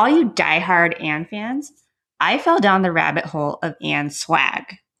 For all you diehard Anne fans, I fell down the rabbit hole of Anne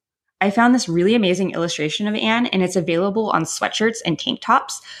swag. I found this really amazing illustration of Anne, and it's available on sweatshirts and tank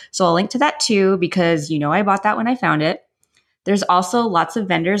tops. So I'll link to that too, because I bought that when I found it. There's also lots of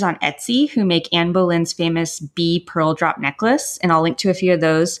vendors on Etsy who make Anne Boleyn's famous bee pearl drop necklace, and I'll link to a few of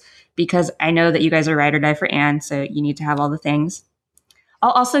those because I know that you guys are ride or die for Anne, so you need to have all the things.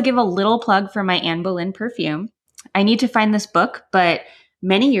 I'll also give a little plug for my Anne Boleyn perfume. I need to find this book, but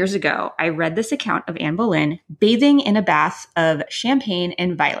many years ago, I read this account of Anne Boleyn bathing in a bath of champagne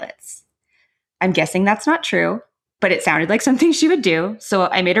and violets. I'm guessing that's not true, but it sounded like something she would do, so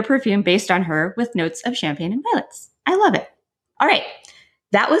I made a perfume based on her with notes of champagne and violets. I love it. All right,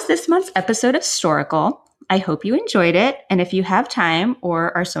 that was this month's episode of Historical. I hope you enjoyed it, and if you have time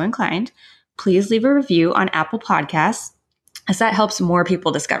or are so inclined, please leave a review on Apple Podcasts, as that helps more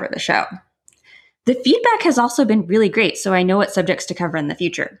people discover the show. The feedback has also been really great, so I know what subjects to cover in the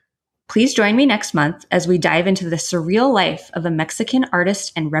future. Please join me next month as we dive into the surreal life of a Mexican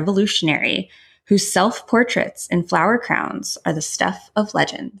artist and revolutionary whose self-portraits and flower crowns are the stuff of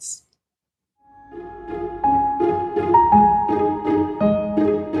legends.